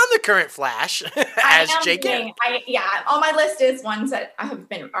Shipp is on the current Flash as Jake. On my list is ones that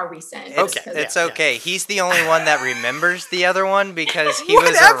are recent. It's okay. He's the only one that remembers the other one because he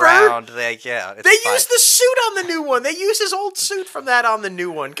was around. They used the suit on the new one. They use his old suit from that on the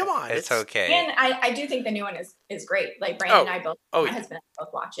new one. Come on. It's okay. And I do think the new one is great. Like Brandon and I both, my husband and I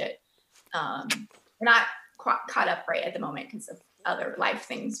both watch it. We're not caught up right at the moment because of other life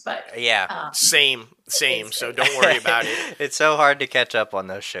things, but same. So don't worry about it. It's so hard to catch up on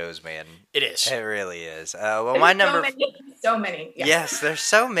those shows, man. It is. It really is. Well, my number. So many. Yes, there's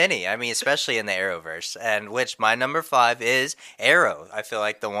so many. I mean, especially in the Arrowverse, and which my number 5 is Arrow. I feel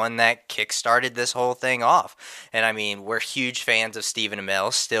like the one that kickstarted this whole thing off. And I mean, we're huge fans of Stephen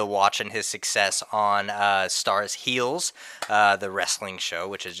Amell. Still watching his success on Starz Heels, the wrestling show,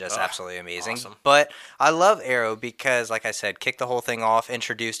 which is just absolutely amazing. Awesome. But I love Arrow because, like I said, kicked the whole thing off,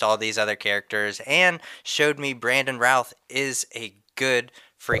 introduced all these other characters, and showed me Brandon Routh is a good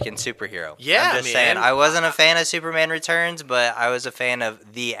freaking superhero. Yeah, I'm just saying. I wasn't a fan of Superman Returns, but I was a fan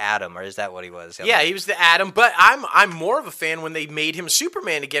of the Atom, or is that what he was? Yeah, he was the Atom, but I'm more of a fan when they made him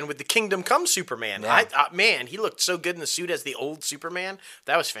Superman again with the Kingdom Come Superman. Yeah. Man, he looked so good in the suit as the old Superman.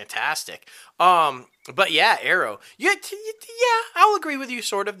 That was fantastic. But yeah, Arrow. Yeah, I'll agree with you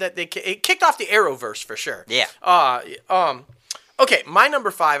sort of that it kicked off the Arrowverse for sure. Yeah. Okay, my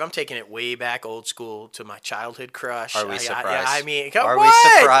number 5, I'm taking it way back old school to my childhood crush. Are we surprised? I mean, we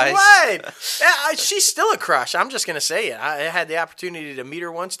surprised? What? She's still a crush. I'm just going to say it. I had the opportunity to meet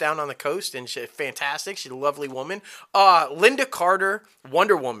her once down on the coast, and she's fantastic. She's a lovely woman. Linda Carter,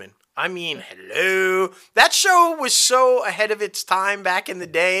 Wonder Woman. I mean, hello. That show was so ahead of its time back in the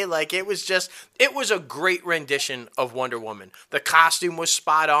day. Like, it was a great rendition of Wonder Woman. The costume was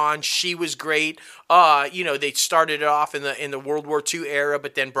spot on. She was great. They started it off in the World War II era,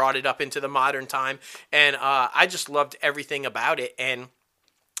 but then brought it up into the modern time. And I just loved everything about it. And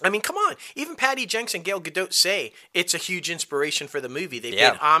I mean, come on. Even Patty Jenkins and Gal Gadot say it's a huge inspiration for the movie. They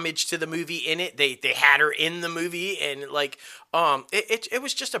paid homage to the movie in it. They had her in the movie, and like, it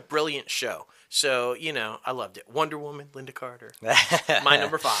was just a brilliant show. So, you know, I loved it. Wonder Woman, Linda Carter. My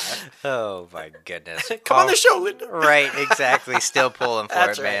number 5. Oh, my goodness. Come on the show, Linda. Right, exactly. Still pulling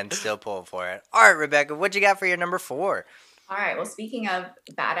for it, man. Still pulling for it. All right, Rebecca, what you got for your number 4? All right. Well, speaking of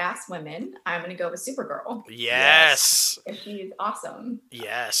badass women, I'm going to go with Supergirl. Yes. She's awesome.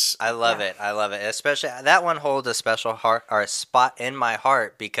 Yes. I love it. I love it. Especially that one holds a special heart or a spot in my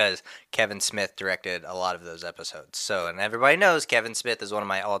heart because Kevin Smith directed a lot of those episodes. So, and everybody knows Kevin Smith is one of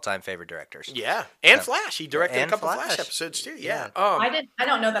my all-time favorite directors. Yeah. And Flash. He directed a couple Flash episodes too. Yeah. I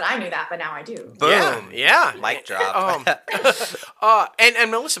don't know that I knew that, but now I do. Boom. Yeah. Mic drop.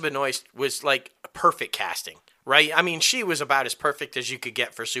 And Melissa Benoist was like perfect casting. Right? I mean, she was about as perfect as you could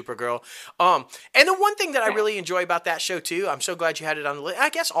get for Supergirl. And the one thing that I really enjoy about that show, too, I'm so glad you had it on the list, I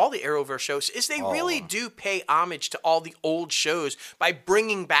guess all the Arrowverse shows, is they really do pay homage to all the old shows by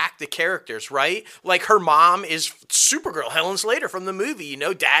bringing back the characters, right? Like, her mom is Supergirl, Helen Slater from the movie, you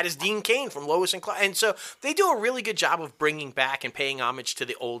know? Dad is Dean Cain from Lois and Clark. And so they do a really good job of bringing back and paying homage to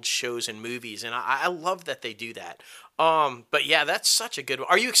the old shows and movies. And I love that they do that. But yeah, that's such a good one.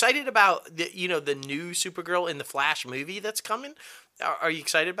 Are you excited about the new Supergirl in the Flash movie that's coming? Are you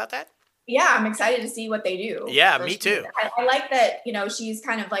excited about that? Yeah, I'm excited to see what they do. Yeah, me too. I like that, she's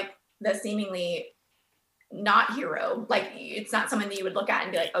kind of like the seemingly not hero. Like, it's not someone that you would look at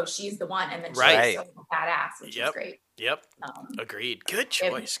and be like, oh, she's the one. And then she's so badass, which is great. Yep. Agreed. Good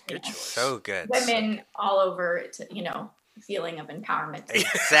choice. Good choice. So good. Women all over, feeling of empowerment.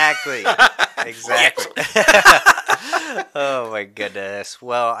 Exactly. Exactly. Oh my goodness.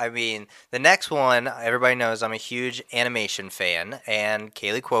 Well, I mean, the next one, everybody knows I'm a huge animation fan, and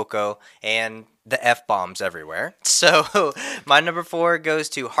Kaley Cuoco, and the F-bombs everywhere. So my number 4 goes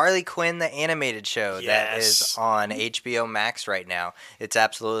to Harley Quinn, the animated show that is on HBO Max right now. It's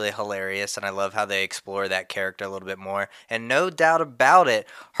absolutely hilarious, and I love how they explore that character a little bit more. And no doubt about it,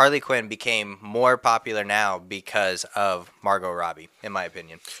 Harley Quinn became more popular now because of Margot Robbie, in my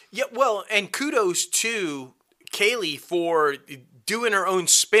opinion. Yeah, well, and kudos to Kaley for doing her own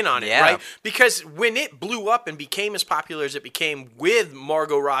spin on it, right? Because when it blew up and became as popular as it became with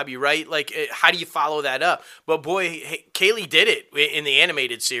Margot Robbie, right? Like, how do you follow that up? But boy, Kaley did it in the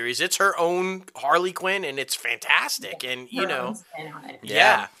animated series. It's her own Harley Quinn, and it's fantastic. And, own spin on it.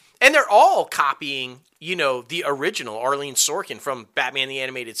 Yeah. And they're all copying, the original Arlene Sorkin from Batman the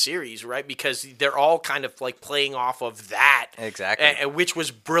Animated Series, right? Because they're all kind of like playing off of that. Exactly. Which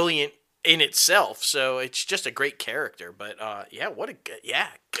was brilliant in itself. So it's just a great character. But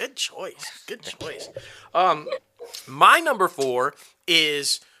good choice. Good choice. My number 4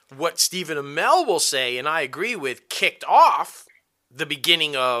 is what Stephen Amell will say, and I agree with, kicked off the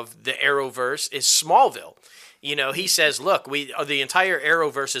beginning of the Arrowverse is Smallville. He says, look, the entire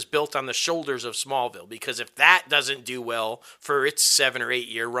Arrowverse is built on the shoulders of Smallville, because if that doesn't do well for its 7 or 8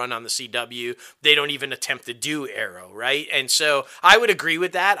 year run on the CW, they don't even attempt to do Arrow, right? And so I would agree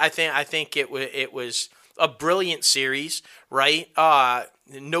with that. I think it was a brilliant series, right?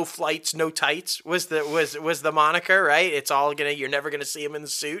 No flights, no tights was the moniker, right? It's all you're never gonna see him in the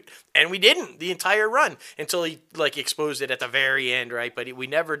suit, and we didn't the entire run until he exposed it at the very end, right? But we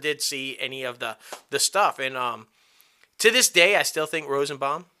never did see any of the stuff, and to this day, I still think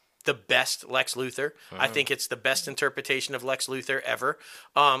Rosenbaum the best Lex Luthor. I think it's the best interpretation of Lex Luthor ever.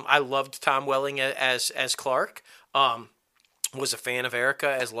 I loved Tom Welling as Clark. Was a fan of Erica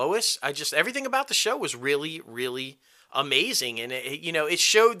as Lois. Everything about the show was really, really amazing, and it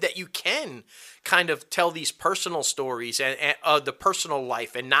showed that you can kind of tell these personal stories and the personal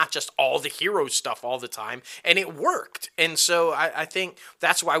life, and not just all the hero stuff all the time, and it worked. And so I think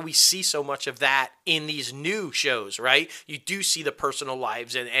that's why we see so much of that in these new shows, right? You do see the personal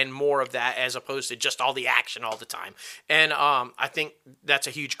lives and more of that, as opposed to just all the action all the time. And I think that's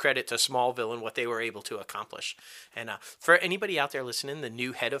a huge credit to Smallville and what they were able to accomplish. And for anybody out there listening, the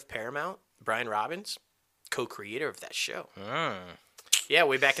new head of Paramount, Brian Robbins, co-creator of that show. Yeah,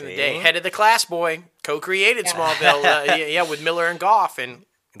 way back in the day. Head of the class, boy. Co-created Smallville, with Miller and Goff. And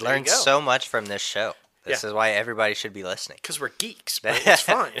learned so much from this show. This is why everybody should be listening. Because we're geeks, but it's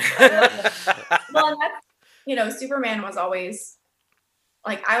fine. Well, and that's, Superman was always,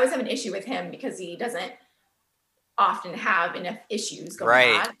 I always have an issue with him because he doesn't often have enough issues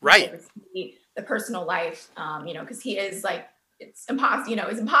going on. Right. The personal life, because he is it's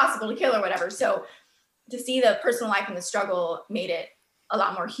impossible to kill or whatever. So to see the personal life and the struggle made it a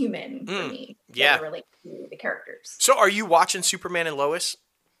lot more human for me. To relate to the characters. So are you watching Superman and Lois?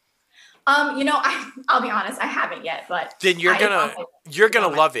 I'll be honest, I haven't yet, but then you're gonna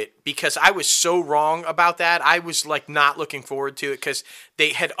love it, because I was so wrong about that. I was like not looking forward to it because they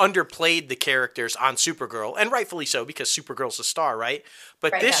had underplayed the characters on Supergirl, and rightfully so, because Supergirl's a star, right?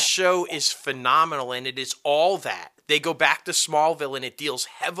 But this show is phenomenal, and it is all that. They go back to Smallville, and it deals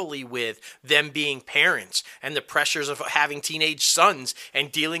heavily with them being parents and the pressures of having teenage sons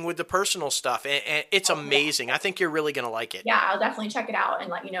and dealing with the personal stuff. And it's amazing. I think you're really going to like it. Yeah, I'll definitely check it out and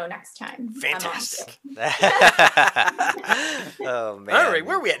let you know next time. Fantastic. Oh, man. All right,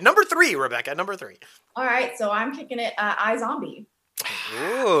 where are we at? Number 3, Rebecca. Number 3. All right, so I'm kicking it iZombie.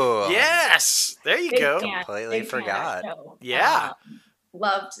 Ooh. Yes. There you go. Completely forgot. Yeah.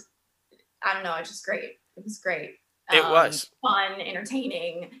 Loved, I don't know, it's just great. It was great. It was fun,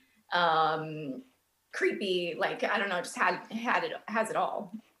 entertaining, creepy. Like, I don't know, just has it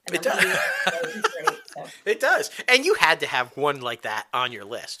all. And it does. Great, so. It does. And you had to have one like that on your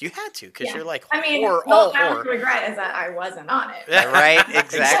list. You had to, because you're like, horror, all horror. My regret is that I wasn't on it. Right?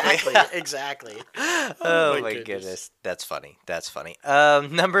 Exactly. Exactly. Oh my goodness. That's funny.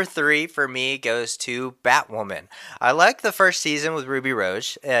 Number 3 for me goes to Batwoman. I liked the first season with Ruby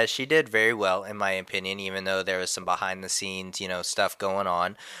Rose. She did very well, in my opinion, even though there was some behind the scenes, stuff going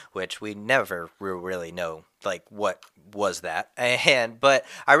on, which we never really know, like, what was that. But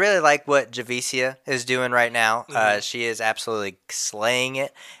I really like what Javicia is doing right now. She is absolutely slaying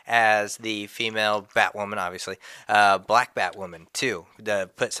it as the female Batwoman, obviously. Black Batwoman, too, to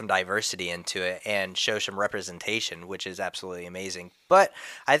put some diversity into it and show some representation, which is absolutely amazing. But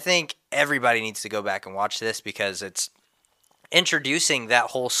I think everybody needs to go back and watch this, because it's introducing that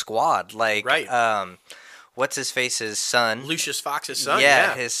whole squad. Like, right. What's his face's son? Lucius Fox's son.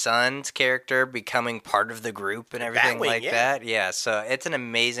 Yeah, his son's character becoming part of the group and everything that. Yeah, so it's an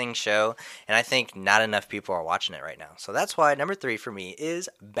amazing show, and I think not enough people are watching it right now. So that's why number 3 for me is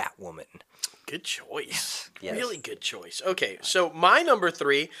Batwoman. Good choice. Yes. Really good choice. Okay, so my number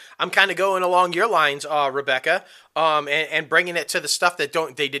 3, I'm kind of going along your lines, Rebecca, and bringing it to the stuff that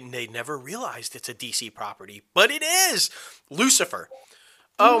they never realized it's a DC property, but it is. Lucifer.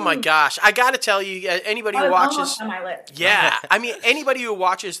 Oh my gosh! I gotta tell you, anybody who watches, on my list. Yeah, I mean, anybody who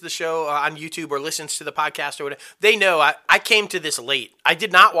watches the show on YouTube or listens to the podcast or whatever, they know I came to this late. I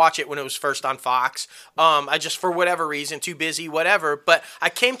did not watch it when it was first on Fox. I just, for whatever reason, too busy, whatever. But I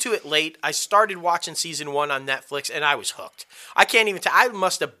came to it late. I started watching season 1 on Netflix, and I was hooked. I can't even I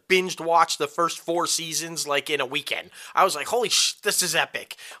must have binged watched the first 4 seasons like in a weekend. I was like, holy this is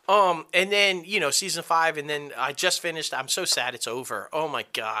epic. And then season 5, and then I just finished. I'm so sad it's over. Oh my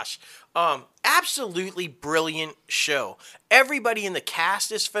gosh. Absolutely brilliant show. Everybody in the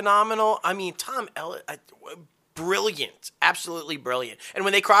cast is phenomenal. I mean, Tom Elliott, brilliant, absolutely brilliant. And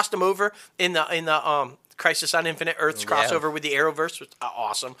when they crossed him over in the Crisis on Infinite Earths crossover with the Arrowverse, was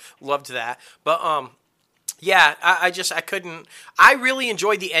awesome. Loved that. But yeah, I really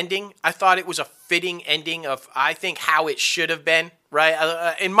enjoyed the ending. I thought it was a fitting ending of, I think, how it should have been,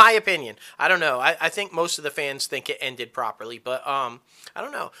 right? In my opinion. I don't know. I think most of the fans think it ended properly, but I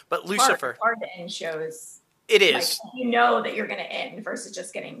don't know. But Lucifer. Hard to end shows. It is. Like, that you're going to end versus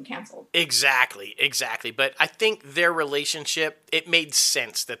just getting canceled. Exactly. But I think their relationship, it made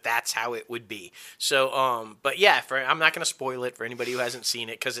sense that that's how it would be. So, but yeah, I'm not going to spoil it for anybody who hasn't seen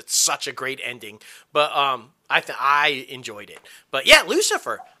it, because it's such a great ending. But I enjoyed it. But yeah,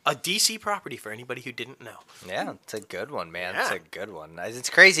 Lucifer, a DC property for anybody who didn't know. Yeah, it's a good one, man. Yeah. It's a good one. It's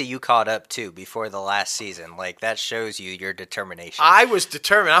crazy you caught up, too, before the last season. Like, that shows you your determination. I was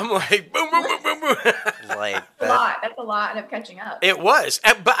determined. I'm like, boom, boom, boom, boom, boom. Like, that's a lot of catching up. It was.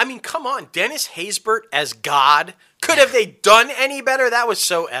 But, I mean, come on. Dennis Haysbert as God. Could have they done any better? That was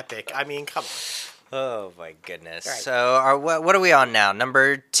so epic. I mean, come on. Oh, my goodness. Right. So, what are we on now?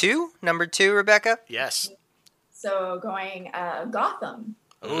 Number 2? Number 2, Rebecca? Yes. So, going Gotham.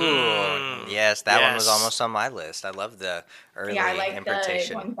 Ooh, yes, that one was almost on my list. I love the early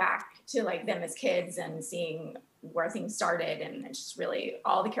interpretation. Going back to like them as kids and seeing where things started, and it's just really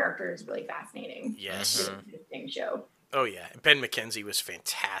all the characters really fascinating. Yes, it's an interesting show. Oh yeah, Ben McKenzie was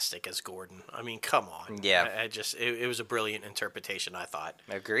fantastic as Gordon. I mean, come on. Yeah, it was a brilliant interpretation, I thought.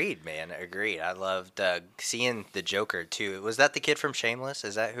 Agreed, man. Agreed. I loved seeing the Joker too. Was that the kid from Shameless?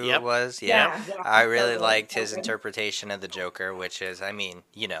 Is that who it was? Yeah. I really liked his interpretation of the Joker, which is, I mean,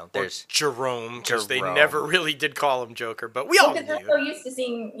 there's Jerome, because they never really did call him Joker, but we all knew. Because they're so used to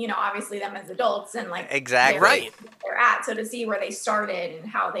seeing, obviously them as adults and like exactly right. They're at. So to see where they started and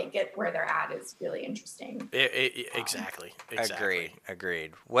how they get where they're at is really interesting. Exactly.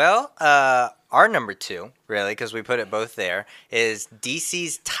 Agreed. Well, our number 2, really, because we put it both there, is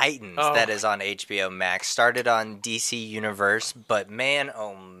DC's Titans that is on HBO Max. Started on DC Universe, but man,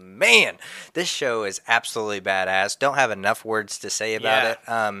 oh man, this show is absolutely badass. Don't have enough words to say about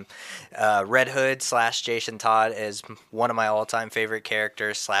it. Red Hood / Jason Todd is one of my all-time favorite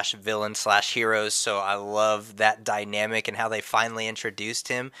characters / villains / heroes, so I love that dynamic and how they finally introduced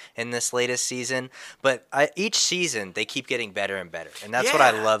him in this latest season. But each season, they keep getting better and better, and that's what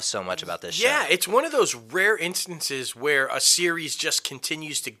I love so much about this show. Yeah, it's one of those rare instances where a series just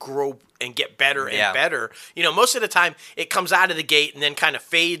continues to grow and get better and better. You know, most of the time it comes out of the gate and then kind of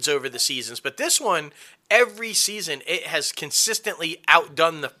fades over the seasons. But this one, every season, it has consistently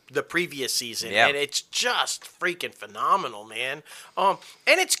outdone the previous season. Yeah. And it's just freaking phenomenal, man. And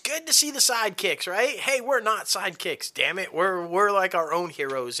it's good to see the sidekicks, right? Hey, we're not sidekicks, damn it. We're like our own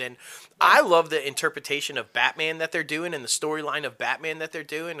heroes. And I love the interpretation of Batman that they're doing and the storyline of Batman that they're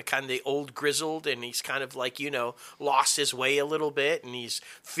doing. Kind of the old grizzled, and he's kind of like, you know, lost his way a little bit, and he's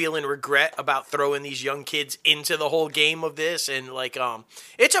feeling regret about throwing these young kids into the whole game of this. And like,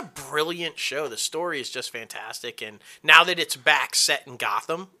 it's a brilliant show. The story is just fantastic. And now that it's back set in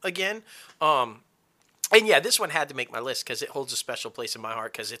Gotham again, and yeah, this one had to make my list because it holds a special place in my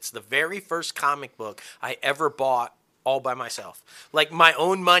heart because it's the very first comic book I ever bought all by myself. Like my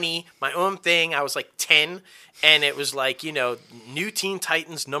own money, my own thing. I was like 10, and it was like, you know, New Teen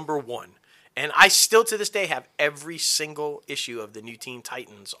Titans #1. And I still to this day have every single issue of the New Teen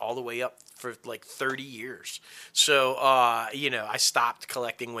Titans all the way up for like 30 years. So, you know, I stopped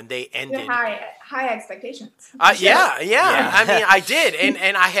collecting when they ended. High expectations. Yeah. I mean, I did.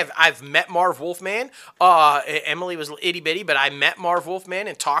 And I've met Marv Wolfman. Emily was itty bitty, but I met Marv Wolfman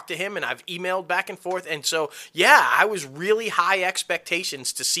and talked to him, and I've emailed back and forth. And so, yeah, I was really high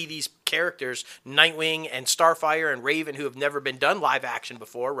expectations to see these characters, Nightwing and Starfire and Raven, who have never been done live action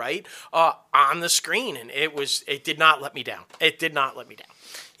before, right? On the screen. And it did not let me down. It did not let me down.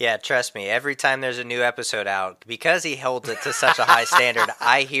 Yeah, trust me, every time there's a new episode out, because he holds it to such a high standard,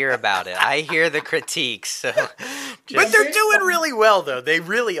 I hear about it. I hear the critiques. So but they're doing really well, though. They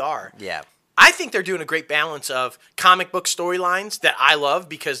really are. Yeah. I think they're doing a great balance of comic book storylines that I love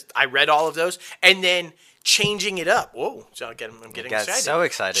because I read all of those, and then changing it up. Whoa, so I'm getting excited. So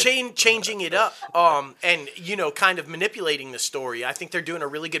excited. Changing it up, and, you know, kind of manipulating the story. I think they're doing a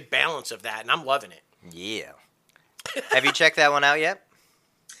really good balance of that, and I'm loving it. Yeah. Have you checked that one out yet?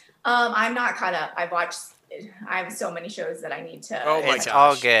 I'm not caught up. I have so many shows that I need to. Oh my gosh. It's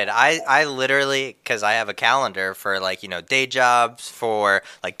all good. I literally, because I have a calendar for like, you know, day jobs, for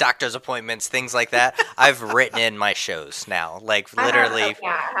like doctor's appointments, things like that. I've written in my shows now. Like literally.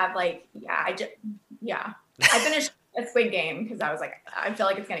 I finished a Squid Game because I was like, I feel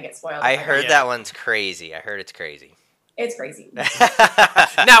like it's going to get spoiled. I heard that one's crazy. I heard it's crazy. It's crazy.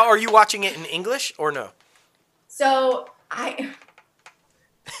 Now, are you watching it in English or no? So I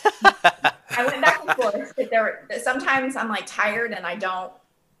went back and forth. Sometimes I'm like tired and I don't.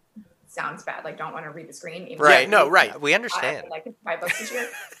 Sounds bad. Like don't want to read the screen. Right. No. Right. We understand. Like 5 books this year.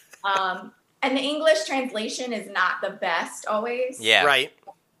 And the English translation is not the best always. Yeah. Right.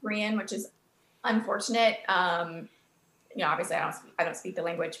 Korean, which is unfortunate. You know, obviously I don't speak the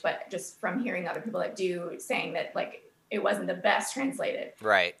language, but just from hearing other people that do, saying that like it wasn't the best translated.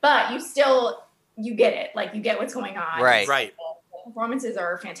 Right. But you get it. Like you get what's going on. Right. Right. The performances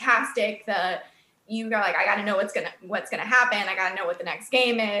are fantastic. You are like, I got to know what's gonna happen. I got to know what the next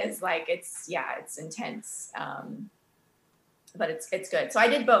game is. Like it's intense. But it's good. So I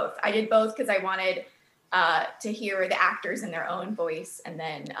did both. Because I wanted to hear the actors in their own voice, and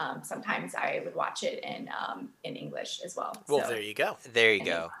then sometimes I would watch it in English as well. Well, there you go. There you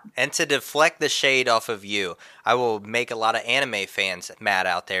go. And to deflect the shade off of you, I will make a lot of anime fans mad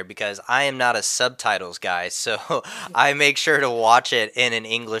out there because I am not a subtitles guy, so I make sure to watch it in an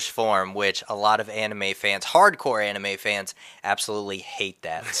English form, which a lot of anime fans, hardcore anime fans, absolutely hate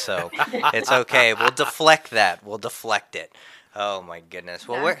that. So it's okay. We'll deflect that. We'll deflect it. Oh my goodness.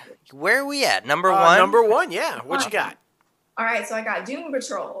 Well, where are we at? Number one? Number one, yeah. What you got? All right, so I got Doom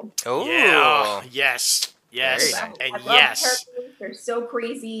Patrol. Oh, yeah. Yes. Yes. I love the characters. They're so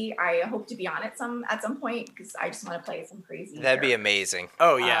crazy. I hope to be on it at some point because I just want to play some crazy. That'd be amazing.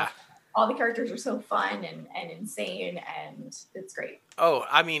 Oh yeah. All the characters are so fun and insane, and it's great. Oh,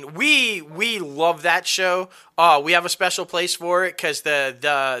 I mean, we love that show. We have a special place for it because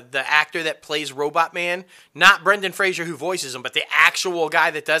the actor that plays Robot Man, not Brendan Fraser who voices him, but the actual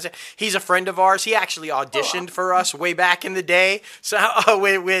guy that does it, he's a friend of ours. He actually auditioned for us way back in the day. So,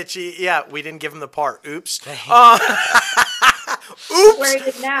 we didn't give him the part. Oops. Oops. Where he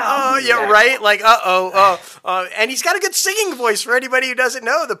is now. Oh, yeah, right? Like, and he's got a good singing voice for anybody who doesn't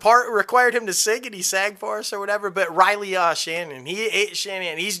know. The part required him to sing, and he sang for us or whatever. But Riley Shannon,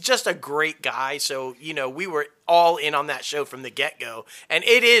 he's just a great guy. So, we were all in on that show from the get-go. And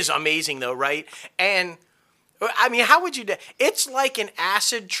it is amazing, though, right? And I mean, how would you do? It's like an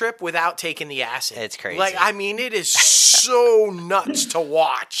acid trip without taking the acid. It's crazy. Like, I mean, it is so nuts to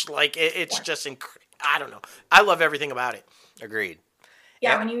watch. Like, it's just I don't know. I love everything about it. Agreed.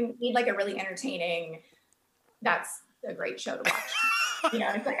 Yeah, when you need like a really entertaining, that's a great show to watch.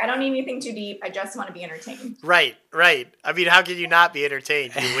 It's like, I don't need anything too deep. I just want to be entertained. Right. I mean, how can you not be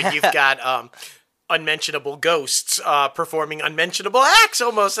entertained when you've got unmentionable ghosts performing unmentionable acts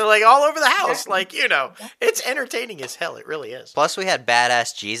almost like all over the house? Like, it's entertaining as hell. It really is. Plus, we had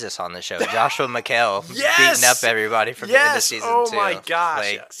badass Jesus on the show, Joshua McHale, beating up everybody from the end of season 2. Oh my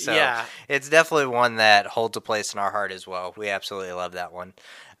gosh. It's definitely one that holds a place in our heart as well. We absolutely love that one.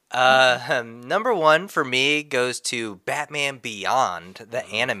 Number 1 for me goes to Batman Beyond, the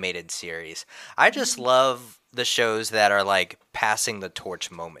animated series. I just love the shows that are like passing the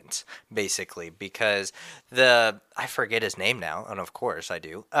torch moments, basically, because I forget his name now, and of course I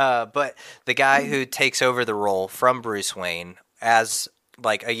do, but the guy who takes over the role from Bruce Wayne as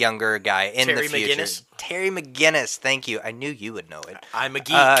like a younger guy in the future. Terry McGinnis, thank you. I knew you would know it. I'm a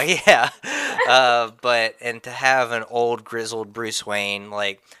geek. And to have an old grizzled Bruce Wayne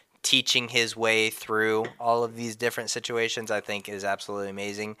like teaching his way through all of these different situations, I think is absolutely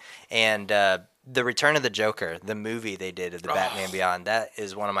amazing. And the Return of the Joker, the movie they did of the Batman Beyond, that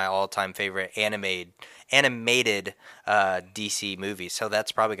is one of my all-time favorite animated DC movies. So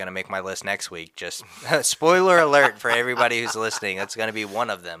that's probably going to make my list next week. Just spoiler alert for everybody who's listening. That's going to be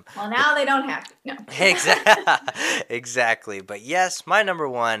one of them. Well, now they don't have to. No. Exactly. But yes, my number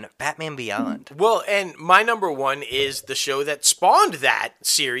 1, Batman Beyond. Well, and my number 1 is the show that spawned that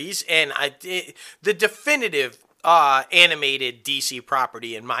series, and the definitive animated DC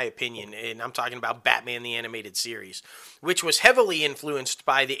property, in my opinion, and I'm talking about Batman the Animated Series, which was heavily influenced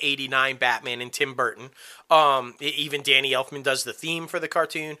by the '89 Batman and Tim Burton. Even Danny Elfman does the theme for the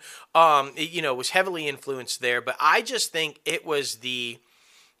cartoon. It was heavily influenced there, but I just think it was the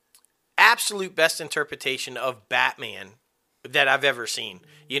absolute best interpretation of Batman that I've ever seen.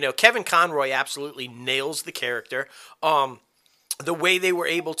 Kevin Conroy absolutely nails the character. The way they were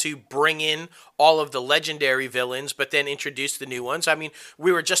able to bring in all of the legendary villains, but then introduce the new ones. I mean,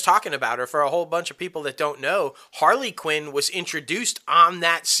 we were just talking about her. For a whole bunch of people that don't know, Harley Quinn was introduced on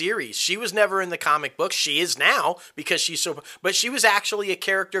that series. She was never in the comic books. She is now because but she was actually a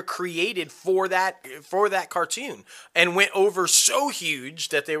character created for that cartoon and went over so huge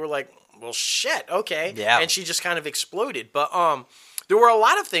that they were like, well, shit, okay. Yeah. And she just kind of exploded. But there were a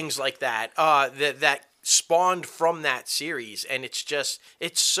lot of things like that that spawned from that series, and it's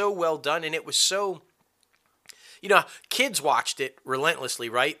so well done, and it was so, kids watched it relentlessly,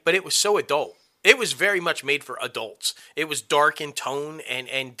 right? But it was so adult. It was very much made for adults. It was dark in tone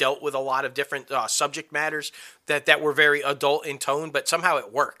and dealt with a lot of different subject matters that were very adult in tone, but somehow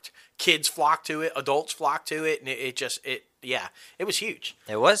it worked. Kids flocked to it, adults flocked to it, and it was huge.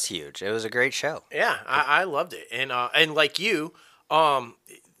 It was huge. It was a great show. Yeah, I loved it, and like you,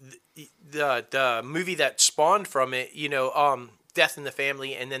 the movie that spawned from it, Death in the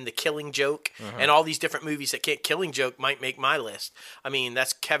Family, and then The Killing Joke, and all these different movies that Killing Joke might make my list. I mean,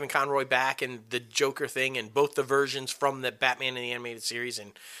 that's Kevin Conroy back and the Joker thing, and both the versions from the Batman and the Animated Series,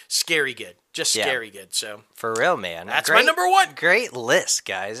 and scary good. Just scary good. So for real, man. That's my number 1. Great list,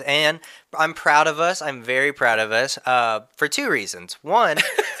 guys. And I'm proud of us. I'm very proud of us for 2 reasons. One,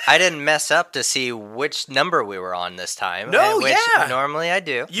 I didn't mess up to see which number we were on this time. Which normally I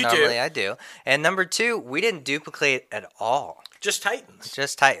do. I do. And number 2, we didn't duplicate at all. Just Titans.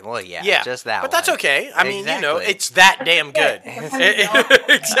 Well, yeah. Just that But that's okay. I mean, it's that damn good.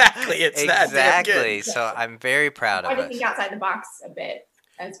 Exactly. It's that damn good. So I'm very proud of us. I think outside the box a bit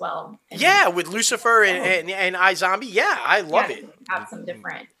as well. With Lucifer and iZombie. Yeah, I love it. Have some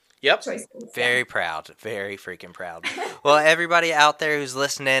different choices. Very proud. Very freaking proud. Well, everybody out there who's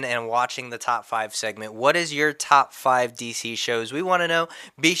listening and watching the Top 5 segment, what is your top 5 DC shows? We want to know.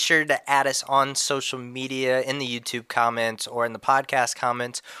 Be sure to add us on social media, in the YouTube comments, or in the podcast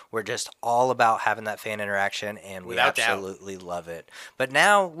comments. We're just all about having that fan interaction, and we absolutely love it. But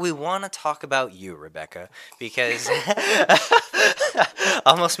now we want to talk about you, Rebecca, because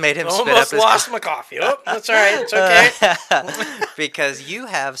almost made him spit up his lost my coffee. Oh, that's all right. It's okay. Because you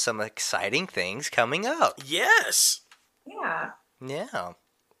have some exciting things coming up. Yes. Yeah. Yeah.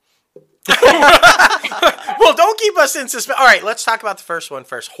 Well, don't keep us in suspense. All right, let's talk about the first one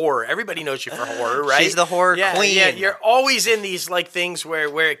first. Horror. Everybody knows you for horror, right? She's the horror queen. Yeah, you're always in these like things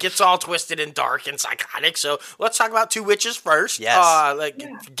where it gets all twisted and dark and psychotic. So let's talk about Two Witches first. Yes.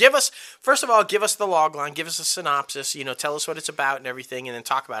 Give us the log line. Give us a synopsis. Tell us what it's about and everything, and then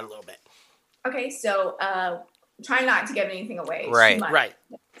talk about it a little bit. Okay, so try not to give anything away. Right. Too much. Right.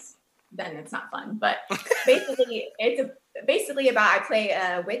 Then it's not fun. But basically, basically about I play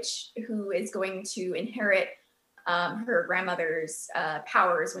a witch who is going to inherit her grandmother's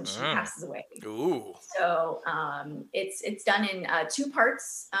powers when she passes away. Ooh. So it's done in 2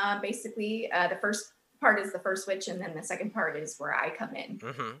 parts. Basically, the first part is the first witch, and then the second part is where I come in.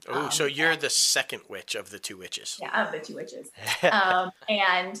 Mm-hmm. Ooh, so you're the second witch of the 2 witches. Yeah, of the 2 witches.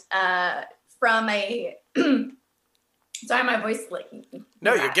 And from a sorry, my voice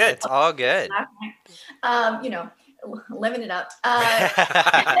no, you're good. It's all good. Living it up.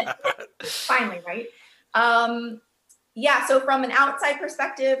 Finally, right? So from an outside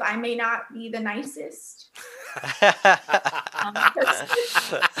perspective, I may not be the nicest.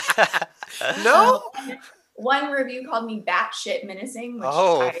 No? One review called me batshit menacing, which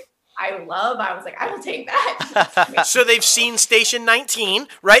I love. I was like, I will take that. So they've seen Station 19,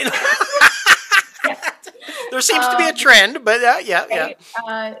 right? There seems to be a trend, but yeah.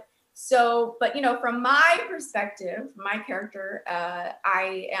 But from my perspective, my character,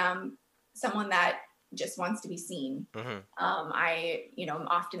 I am someone that just wants to be seen. Mm-hmm. I'm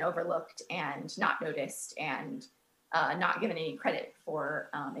often overlooked and not noticed and not given any credit for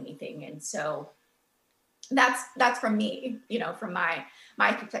anything. And so that's from me, from my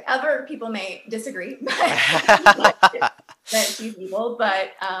perspective. Other people may disagree that she's evil,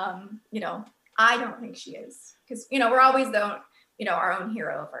 but I don't think she is, because we're always our own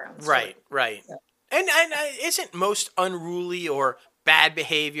hero of our own story. Right. So. And isn't most unruly or bad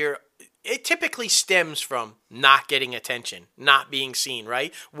behavior, it typically stems from not getting attention, not being seen,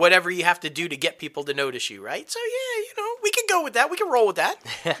 right? Whatever you have to do to get people to notice you, right? So we can go with that. We can roll with that.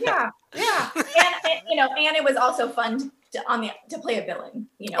 Yeah. And it was also fun to play a villain.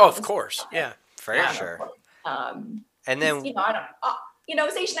 Of course, yeah, for sure. And then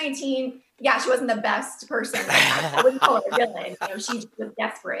Station 19. Yeah, she wasn't the best person. I wouldn't call her a villain. She was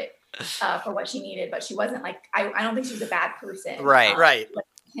desperate for what she needed, but she wasn't like I don't think she was a bad person. Right. Like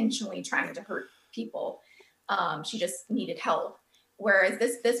intentionally trying to hurt people. She just needed help. Whereas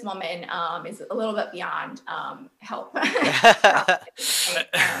this woman is a little bit beyond help.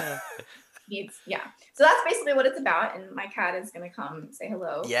 So that's basically what it's about, and my cat is going to come say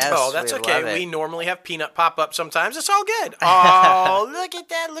hello. Yes. Oh, that's okay. We normally have Peanut pop up sometimes. It's all good. Oh, look at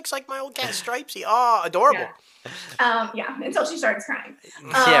that. Looks like my old cat Stripesy. Oh, adorable. Until she starts crying.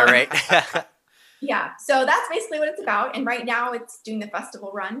 Right. Yeah, so that's basically what it's about. And right now it's doing the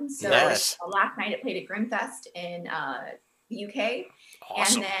festival run. So yes. Last night it played at Grimfest in the UK.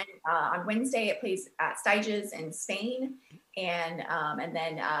 Awesome. And then on Wednesday it plays at Styges in Spain. And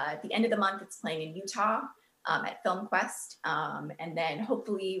then at the end of the month it's playing in Utah at Film Quest. And then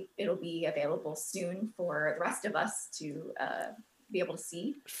hopefully it'll be available soon for the rest of us to be able to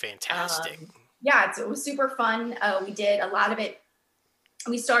see. Fantastic. It was super fun. We did a lot of it.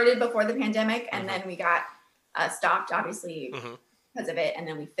 We started before the pandemic, and then we got stopped, obviously, because of it, and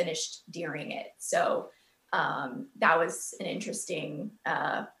then we finished during it. So that was an interesting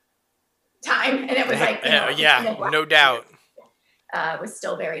time, and it was like, no doubt. Was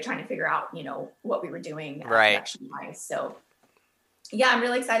still very trying to figure out, what we were doing production-wise. So, I'm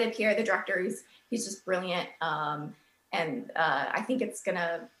really excited. Pierre, the director, he's just brilliant, and I think it's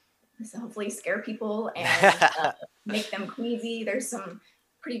gonna hopefully scare people and make them queasy. There's some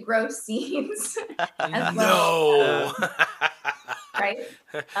pretty gross scenes as well. Right?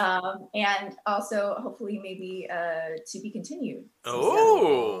 And also hopefully maybe to be continued.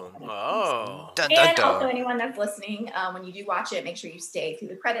 Oh. And also anyone that's listening, when you do watch it, make sure you stay through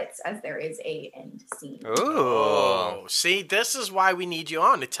the credits, as there is a end scene. Oh, see, this is why we need you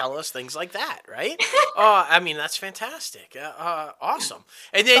on, to tell us things like that, right? That's fantastic. Awesome.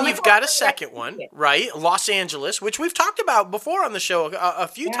 And then you've got a second one, right? Los Angeles, which we've talked about before on the show a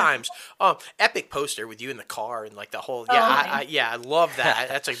few times. Epic poster with you in the car and like the whole. I love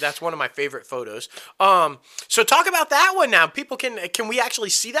that. That's one of my favorite photos. So talk about that one now. People can we actually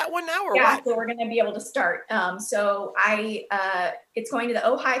see that one now, or what? So we're going to be able to start. So it's going to the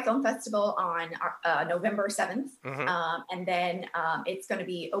Ojai Film Festival on November 7th, and then it's going to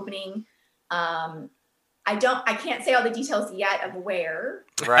be opening. I can't say all the details yet of where.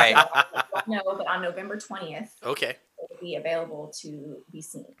 Right. No, but on November 20th. Okay. It will be available to be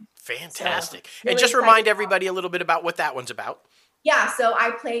seen. Fantastic. So, really and just remind everybody a little bit about what that one's about. Yeah, so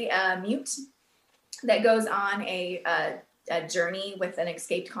I play a mute that goes on a journey with an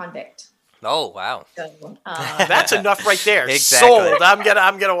escaped convict. Oh wow! So, that's enough right there. Exactly. Sold.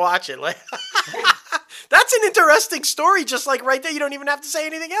 I'm gonna watch it. Like, that's an interesting story. Just like right there, you don't even have to say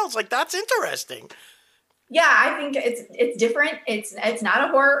anything else. Like, that's interesting. Yeah, I think it's different. It's not a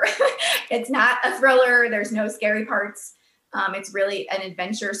horror. It's not a thriller. There's no scary parts. It's really an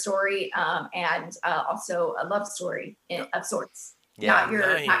adventure story, and also a love story of sorts. Yeah, not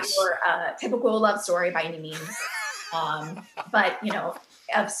your typical love story by any means, but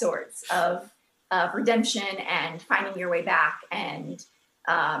of sorts of redemption and finding your way back, and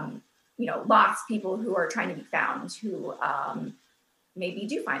lost people who are trying to be found, who maybe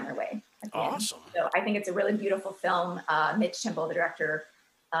do find their way. Awesome. So I think it's a really beautiful film. Mitch Temple, the director,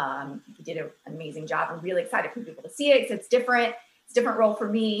 he did an amazing job. I'm really excited for people to see it because it's different. It's a different role for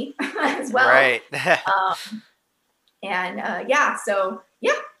me as well. Right. So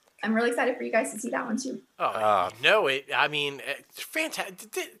I'm really excited for you guys to see that one too.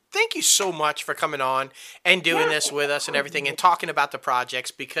 Fantastic. Thank you so much for coming on and doing this with us and everything and talking about the projects,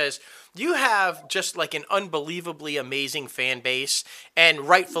 because you have just like an unbelievably amazing fan base, and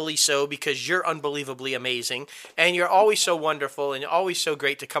rightfully so, because you're unbelievably amazing and you're always so wonderful and always so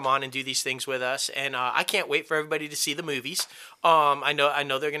great to come on and do these things with us. And I can't wait for everybody to see the movies. I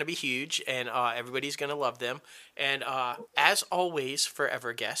know they're going to be huge, and everybody's going to love them. And as always,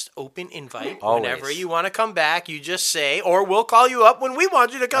 forever guest, open invite. Always. Whenever you want to come back, you just say, or we'll call you up when we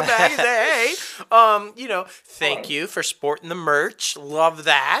want you to come back and say, hey, thank you for sporting the merch. Love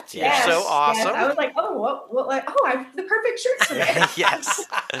that. Yes, You're so awesome. Yes. I was like, I have the perfect shirt today. Yes.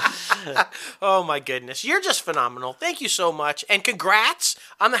 Oh my goodness. You're just phenomenal. Thank you so much. And congrats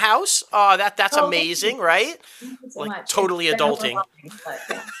on the house. That's amazing, right? Thank you so like much. totally adulting.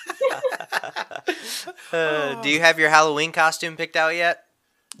 Do you have your Halloween costume picked out yet?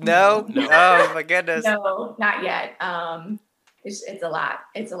 No? Oh my goodness. No, not yet. It's a lot.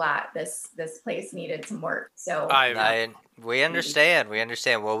 It's a lot. This place needed some work. So we understand. We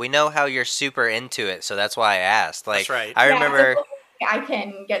understand. Well, we know how you're super into it, so that's why I asked. Like, that's right. I remember. So I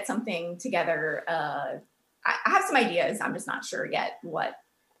can get something together. I have some ideas. I'm just not sure yet what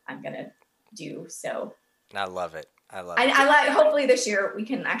I'm gonna do. So I love it. I like. Hopefully this year we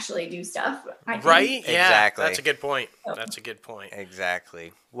can actually do stuff. Right? Yeah. Exactly. That's a good point. That's a good point.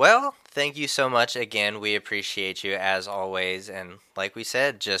 Exactly. Well, thank you so much again. We appreciate you as always, and like we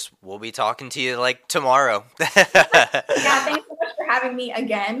said, we'll be talking to you like tomorrow. Yeah. Thanks so much for having me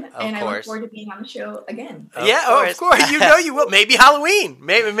again, I look forward to being on the show again. Of course. You know you will. Maybe Halloween.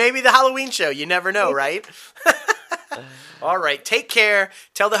 Maybe the Halloween show. You never know, right? All right. Take care.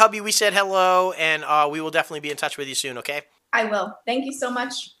 Tell the hubby we said hello, and we will definitely be in touch with you soon, okay? I will. Thank you so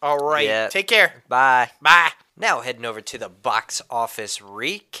much. All right. Yeah. Take care. Bye. Bye. Now heading over to the box office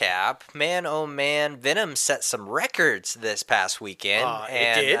recap. Man, oh man, Venom set some records this past weekend.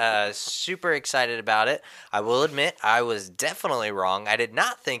 It did. Super excited about it. I will admit, I was definitely wrong. I did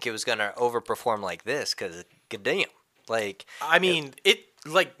not think it was going to overperform like this, because, goddamn. It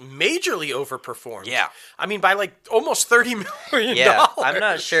majorly overperformed. Yeah. I mean, by almost $30 million. Yeah, I'm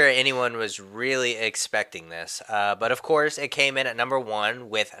not sure anyone was really expecting this. But of course, it came in at number one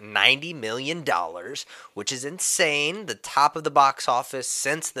with $90 million, which is insane. The top of the box office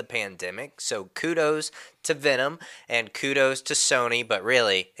since the pandemic. So kudos to Venom and kudos to Sony, but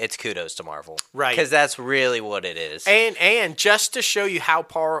really, it's kudos to Marvel. Right. Because that's really what it is. And just to show you how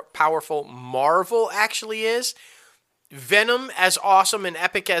powerful Marvel actually is, Venom, as awesome and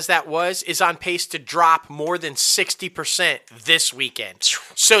epic as that was, is on pace to drop more than 60% this weekend.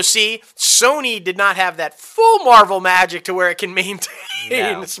 So see, Sony did not have that full Marvel magic to where it can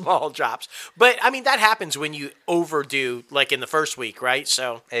maintain small drops. But, I mean, that happens when you overdo, in the first week, right?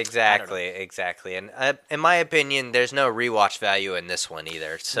 So Exactly. And in my opinion, there's no rewatch value in this one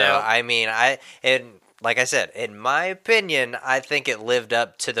either. So, No. I mean, like I said, in my opinion, I think it lived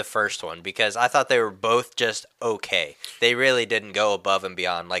up to the first one because I thought they were both just okay. They really didn't go above and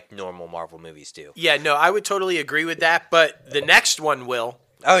beyond like normal Marvel movies do. Yeah, no, I would totally agree with that, but the next one will.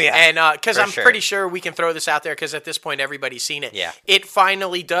 Oh, yeah. And because I'm sure. pretty sure we can throw this out there because at this point everybody's seen it. Yeah. It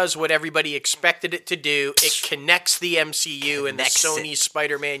finally does what everybody expected it to do. It connects the MCU and the Sony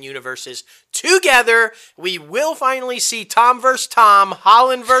Spider-Man universes together. We will finally see Tom versus Tom,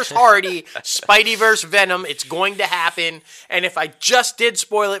 Holland versus Hardy, Spidey versus Venom. It's going to happen. And if I just did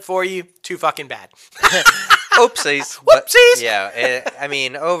spoil it for you, too fucking bad. Oopsies. Whoopsies. Yeah. I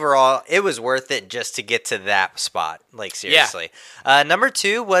mean, overall, it was worth it just to get to that spot. Like, seriously. Yeah. Number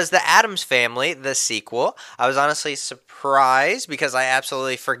 2 was The Addams Family, the sequel. I was honestly surprised because I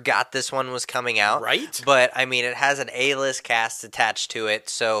absolutely forgot this one was coming out. Right. But, I mean, it has an A-list cast attached to it.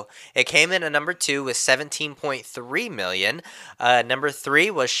 So it came in at number 2 with $17.3 million. Number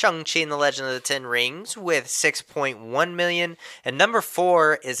 3 was Shang-Chi and the Legend of the Ten Rings with $6.1 million. And number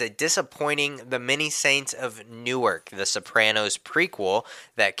 4 is a disappointing The Many Saints of Newark, the Sopranos prequel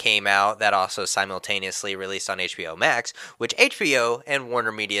that came out that also simultaneously released on HBO Max, which HBO and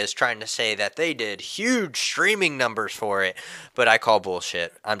Warner Media is trying to say that they did huge streaming numbers for it, but I call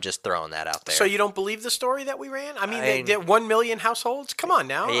bullshit. I'm just throwing that out there. So you don't believe the story that we ran? I mean, they did 1 million households? Come on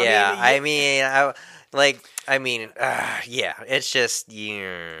now. Yeah, yeah, it's just...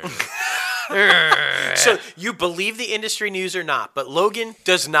 Yeah. So you believe the industry news or not, but Logan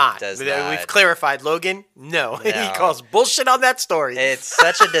does not. We've clarified. Logan, no. He calls bullshit on that story. It's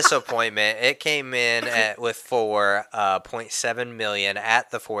such a disappointment. It came in with $4.7 million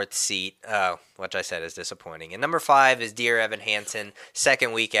at the 4th seat, which I said is disappointing. And number 5 is Dear Evan Hansen,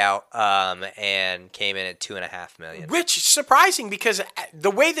 second week out, and came in at $2.5 million. Which is surprising because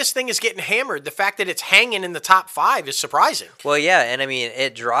the way this thing is getting hammered, the fact that it's hanging in the top 5 is surprising. Well, yeah, and I mean,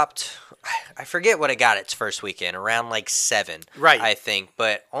 it dropped... I forget what it got its first weekend, around like 7, right? I think,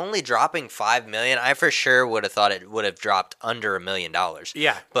 but only dropping $5 million, I for sure would have thought it would have dropped under $1 million.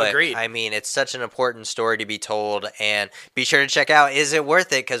 Yeah, but agreed. I mean, it's such an important story to be told, and be sure to check out Is It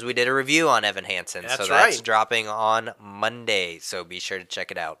Worth It? Because we did a review on Evan Hansen, that's that's dropping on Monday, so be sure to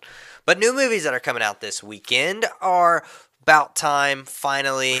check it out. But new movies that are coming out this weekend are about time,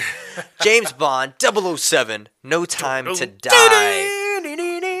 finally. James Bond 007, No Time to Die.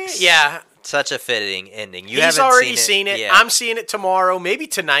 Yeah. Such a fitting ending. He's already seen it. Yeah. I'm seeing it tomorrow, maybe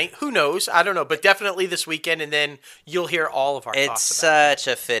tonight. Who knows? I don't know. But definitely this weekend, and then you'll hear all of our thoughts about it. It's such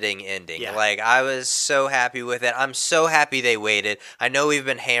a fitting ending. Yeah. Like, I was so happy with it. I'm so happy they waited. I know we've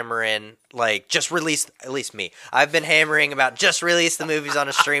been hammering, like, just release, at least me. I've been hammering about just release the movies on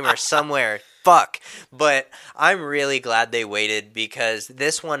a streamer somewhere. Fuck. But I'm really glad they waited because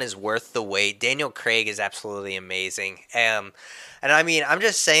this one is worth the wait. Daniel Craig is absolutely amazing. And I mean, I'm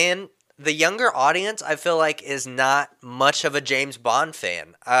just saying, the younger audience, I feel like, is not much of a James Bond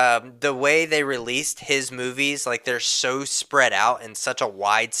fan. The way they released his movies, like, they're so spread out in such a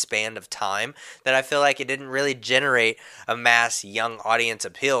wide span of time that I feel like it didn't really generate a mass young audience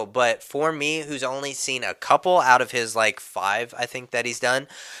appeal. But for me, who's only seen a couple out of his, like, 5, I think, that he's done,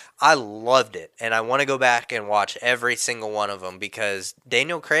 I loved it. And I want to go back and watch every single one of them because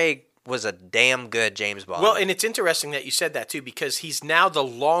Daniel Craig was a damn good James Bond. Well, and it's interesting that you said that, too, because he's now the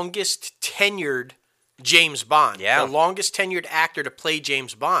longest tenured James Bond. Yeah. The longest tenured actor to play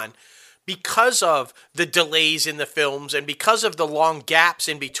James Bond because of the delays in the films and because of the long gaps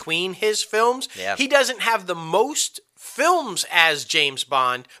in between his films. Yeah. He doesn't have the most films as James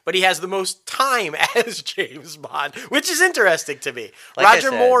Bond, but he has the most time as James Bond, which is interesting to me. Like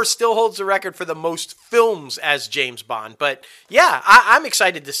Roger Moore still holds the record for the most films as James Bond, but yeah, I'm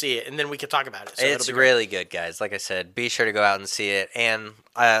excited to see it, and then we can talk about it. So it's really good, guys. Like I said, be sure to go out and see it, and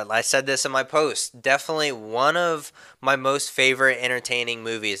I said this in my post, definitely one of my most favorite entertaining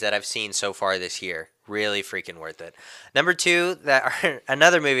movies that I've seen so far this year. Really freaking worth it. Number 2,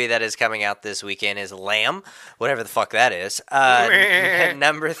 another movie that is coming out this weekend is Lamb, whatever the fuck that is.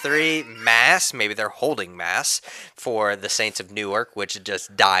 Number 3, Mass. Maybe they're holding Mass for The Saints of Newark, which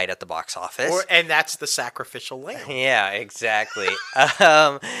just died at the box office. And that's the sacrificial lamb. Yeah, exactly.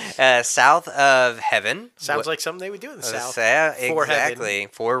 South of Heaven. Sounds like something they would do in the South. Exactly,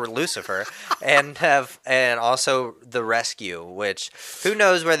 for Lucifer. and also The Rescue, which who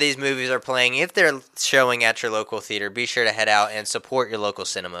knows where these movies are playing. If they're showing at your local theater, be sure to head out and support your local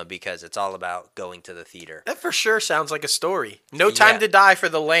cinema because it's all about going to the theater. That for sure sounds like a story. No Time to Die for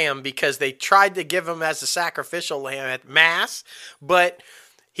the lamb because they tried to give him as a sacrificial lamb at Mass, but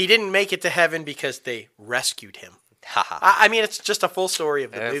he didn't make it to heaven because they rescued him. I mean, it's just a full story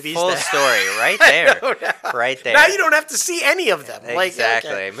of the movies. Full story, right there. Right there. Now you don't have to see any of them.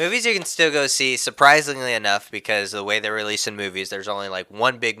 Exactly. Okay. Movies you can still go see, surprisingly enough, because the way they're releasing movies, there's only like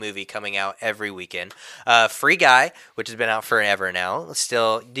one big movie coming out every weekend. Free Guy, which has been out forever now.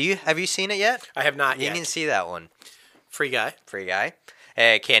 Still, have you seen it yet? I have not yet. You didn't see that one. Free Guy.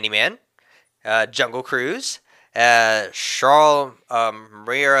 Candyman. Jungle Cruise. Charles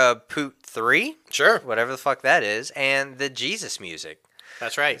Maria Poot 3, sure, whatever the fuck that is, and the Jesus Music.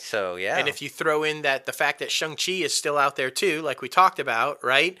 That's right. So, yeah. And if you throw in that the fact that Shang-Chi is still out there too, like we talked about,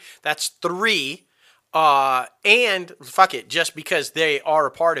 right? That's 3. And fuck it, just because they are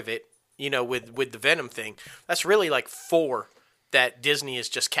a part of it, with the Venom thing, that's really like 4 that Disney is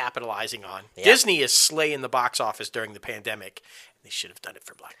just capitalizing on. Yeah. Disney is slaying the box office during the pandemic. They should have done it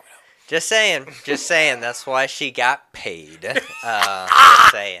for Black Widow. Just saying. That's why she got paid.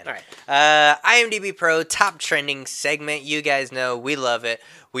 Just saying. All right. IMDb Pro top trending segment. You guys know we love it.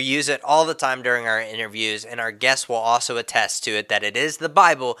 We use it all the time during our interviews, and our guests will also attest to it that it is the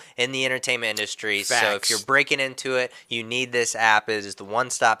Bible in the entertainment industry. Facts. So if you're breaking into it, you need this app. It is the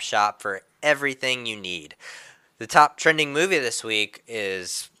one-stop shop for everything you need. The top trending movie this week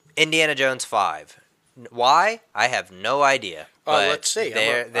is Indiana Jones 5. Why? I have no idea. Let's see.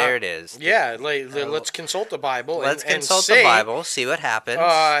 There it is. Yeah, let's consult the Bible. Let's consult the Bible, see what happens.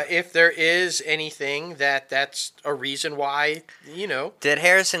 If there is anything that's a reason why, Did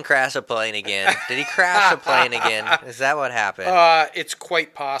Harrison crash a plane again? Did he crash a plane again? Is that what happened? It's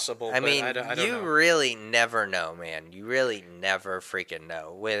quite possible. I mean, I don't you know. really never know, man. You really never freaking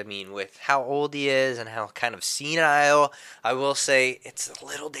know. With how old he is and how kind of senile, I will say it's a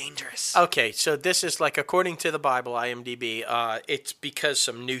little dangerous. Okay, so this is like, according to the Bible, IMDb, it's because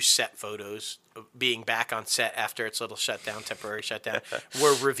some new set photos being back on set after its little temporary shutdown,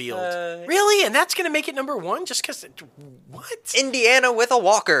 were revealed. Really? And that's going to make it number 1 just because... What? Indiana with a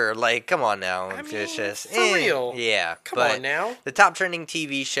walker. Like, come on now. I mean, it's just, for real. Yeah. Come on now. The top trending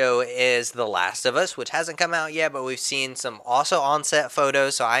TV show is The Last of Us, which hasn't come out yet, but we've seen some also on-set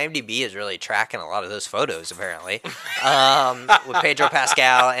photos, so IMDb is really tracking a lot of those photos, apparently, with Pedro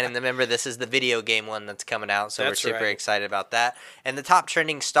Pascal, and remember, this is the video game one that's coming out, so we're super excited about that. And the top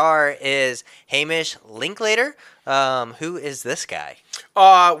trending star is Hamish Linklater. Who is this guy?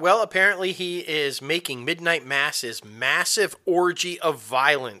 Well, apparently he is making Midnight Mass's massive orgy of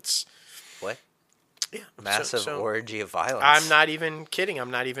violence. What? Yeah. Massive orgy of violence. I'm not even kidding.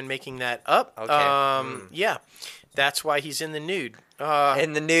 I'm not even making that up. Okay. Yeah. That's why he's in the nude.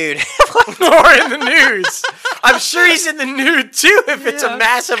 In the nude. Or in the news. I'm sure he's in the nude, too, if it's a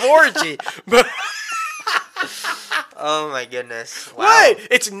massive orgy. But... Oh my goodness! Wow. What?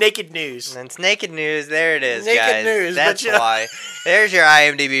 It's naked news. It's naked news. There it is, naked guys. News. That's why. There's your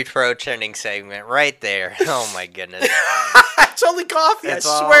IMDb Pro trending segment right there. Oh my goodness! It's only coffee. I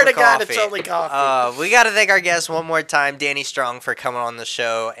swear to God, it's only coffee. We got to thank our guest one more time, Danny Strong, for coming on the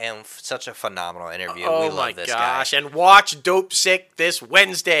show and such a phenomenal interview. Oh we love this gosh! guy. And watch Dope Sick this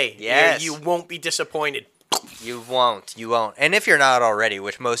Wednesday. Yes, you won't be disappointed. You won't. And if you're not already,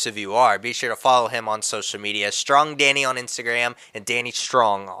 which most of you are, be sure to follow him on social media. Strong Danny on Instagram and Danny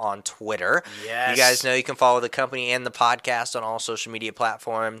Strong on Twitter. Yes. You guys know you can follow the company and the podcast on all social media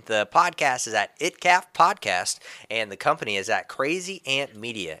platforms. The podcast is at ItCaf Podcast, and the company is at Crazy Ant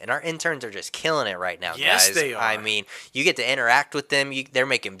Media. And our interns are just killing it right now, guys. Yes, they are. I mean, you get to interact with them. They're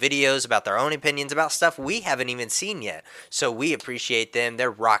making videos about their own opinions about stuff we haven't even seen yet. So we appreciate them.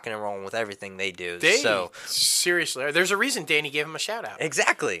 They're rocking and rolling with everything they do. Seriously, there's a reason Danny gave him a shout out.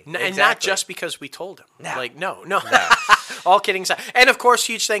 Exactly. And not just because we told him. No. No. All kidding aside. And of course,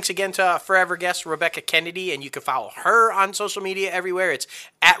 huge thanks again to forever guest Rebecca Kennedy, and you can follow her on social media everywhere. It's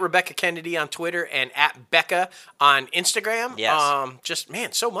at Rebecca Kennedy on Twitter and at Becca on Instagram. Yes.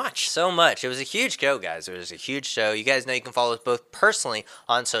 So much. So much. It was a huge show, guys. It was a huge show. You guys know you can follow us both personally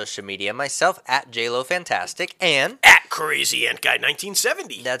on social media. Myself at JLoFantastic and at Crazy Ant Guy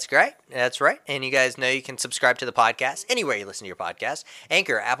 1970. That's great. That's right. And you guys know you can subscribe to the podcast anywhere you listen to your podcast.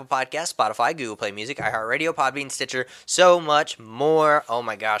 Anchor, Apple Podcasts, Spotify, Google Play Music, iHeartRadio, Podbean, Stitcher, so much more. Oh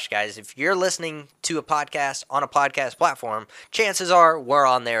my gosh, guys. If you're listening to a podcast on a podcast platform, chances are we're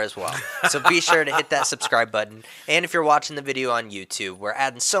on there as well. So be sure to hit that subscribe button. And if you're watching the video on YouTube, we're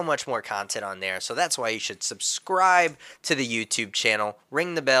adding so much more content on there. So that's why you should subscribe to the YouTube channel,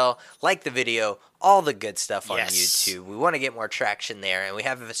 ring the bell, like the video, all the good stuff on YouTube. We want to get more traction there, and we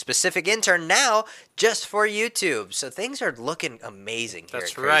have a specific intern now just for YouTube. So things are looking amazing here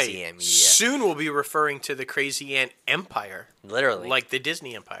at Crazy Ant Media. Soon we'll be referring to the Crazy Ant Empire. Literally. Like the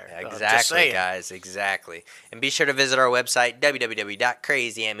Disney Empire. Exactly, guys. Exactly. And be sure to visit our website,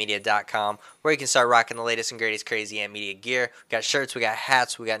 www.crazyantmedia.com, where you can start rocking the latest and greatest Crazy Ant Media gear. We got shirts, we got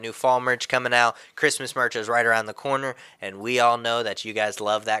hats, we got new fall merch coming out. Christmas merch is right around the corner, and we all know that you guys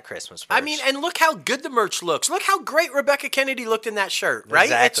love that Christmas merch. I mean, and look how good the merch looks. Look how great Rebecca Kennedy looked in that shirt, right?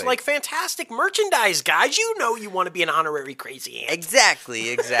 Exactly. It's like fantastic merchandise, guys. You know you want to be an honorary Crazy Ant.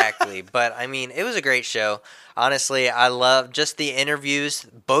 Exactly. But that. I mean, it was a great show. Honestly, I love just the interviews.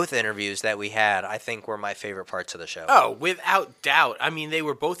 Both interviews that we had, I think, were my favorite parts of the show. Oh, without doubt. I mean, they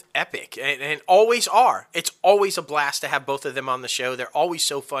were both epic and always are. It's always a blast to have both of them on the show. They're always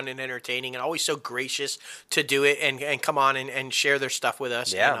so fun and entertaining and always so gracious to do it and come on and share their stuff with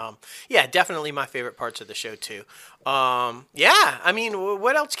us. Yeah. And, yeah, definitely my favorite parts of the show, too. Yeah, I mean,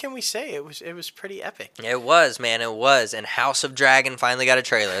 what else can we say? It was pretty epic. It was, man, it was. And House of Dragon finally got a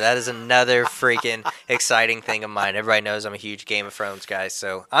trailer. That is another freaking exciting thing of mine. Everybody knows I'm a huge Game of Thrones guy,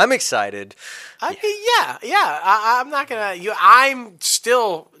 so I'm excited. I'm not gonna. I'm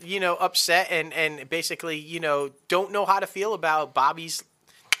still, upset and basically, don't know how to feel about Bobby's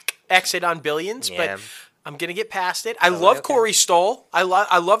exit on Billions, but I'm gonna get past it. I love Corey Stoll. I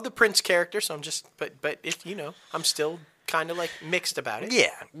love the Prince character. So I'm just, but if I'm still kind of like mixed about it. Yeah,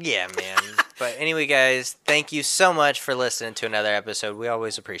 man. But anyway, guys, thank you so much for listening to another episode. We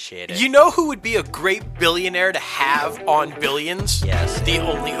always appreciate it. You know who would be a great billionaire to have on Billions? Yes, the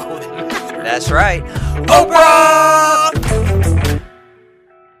only Owen. That's right, Oprah.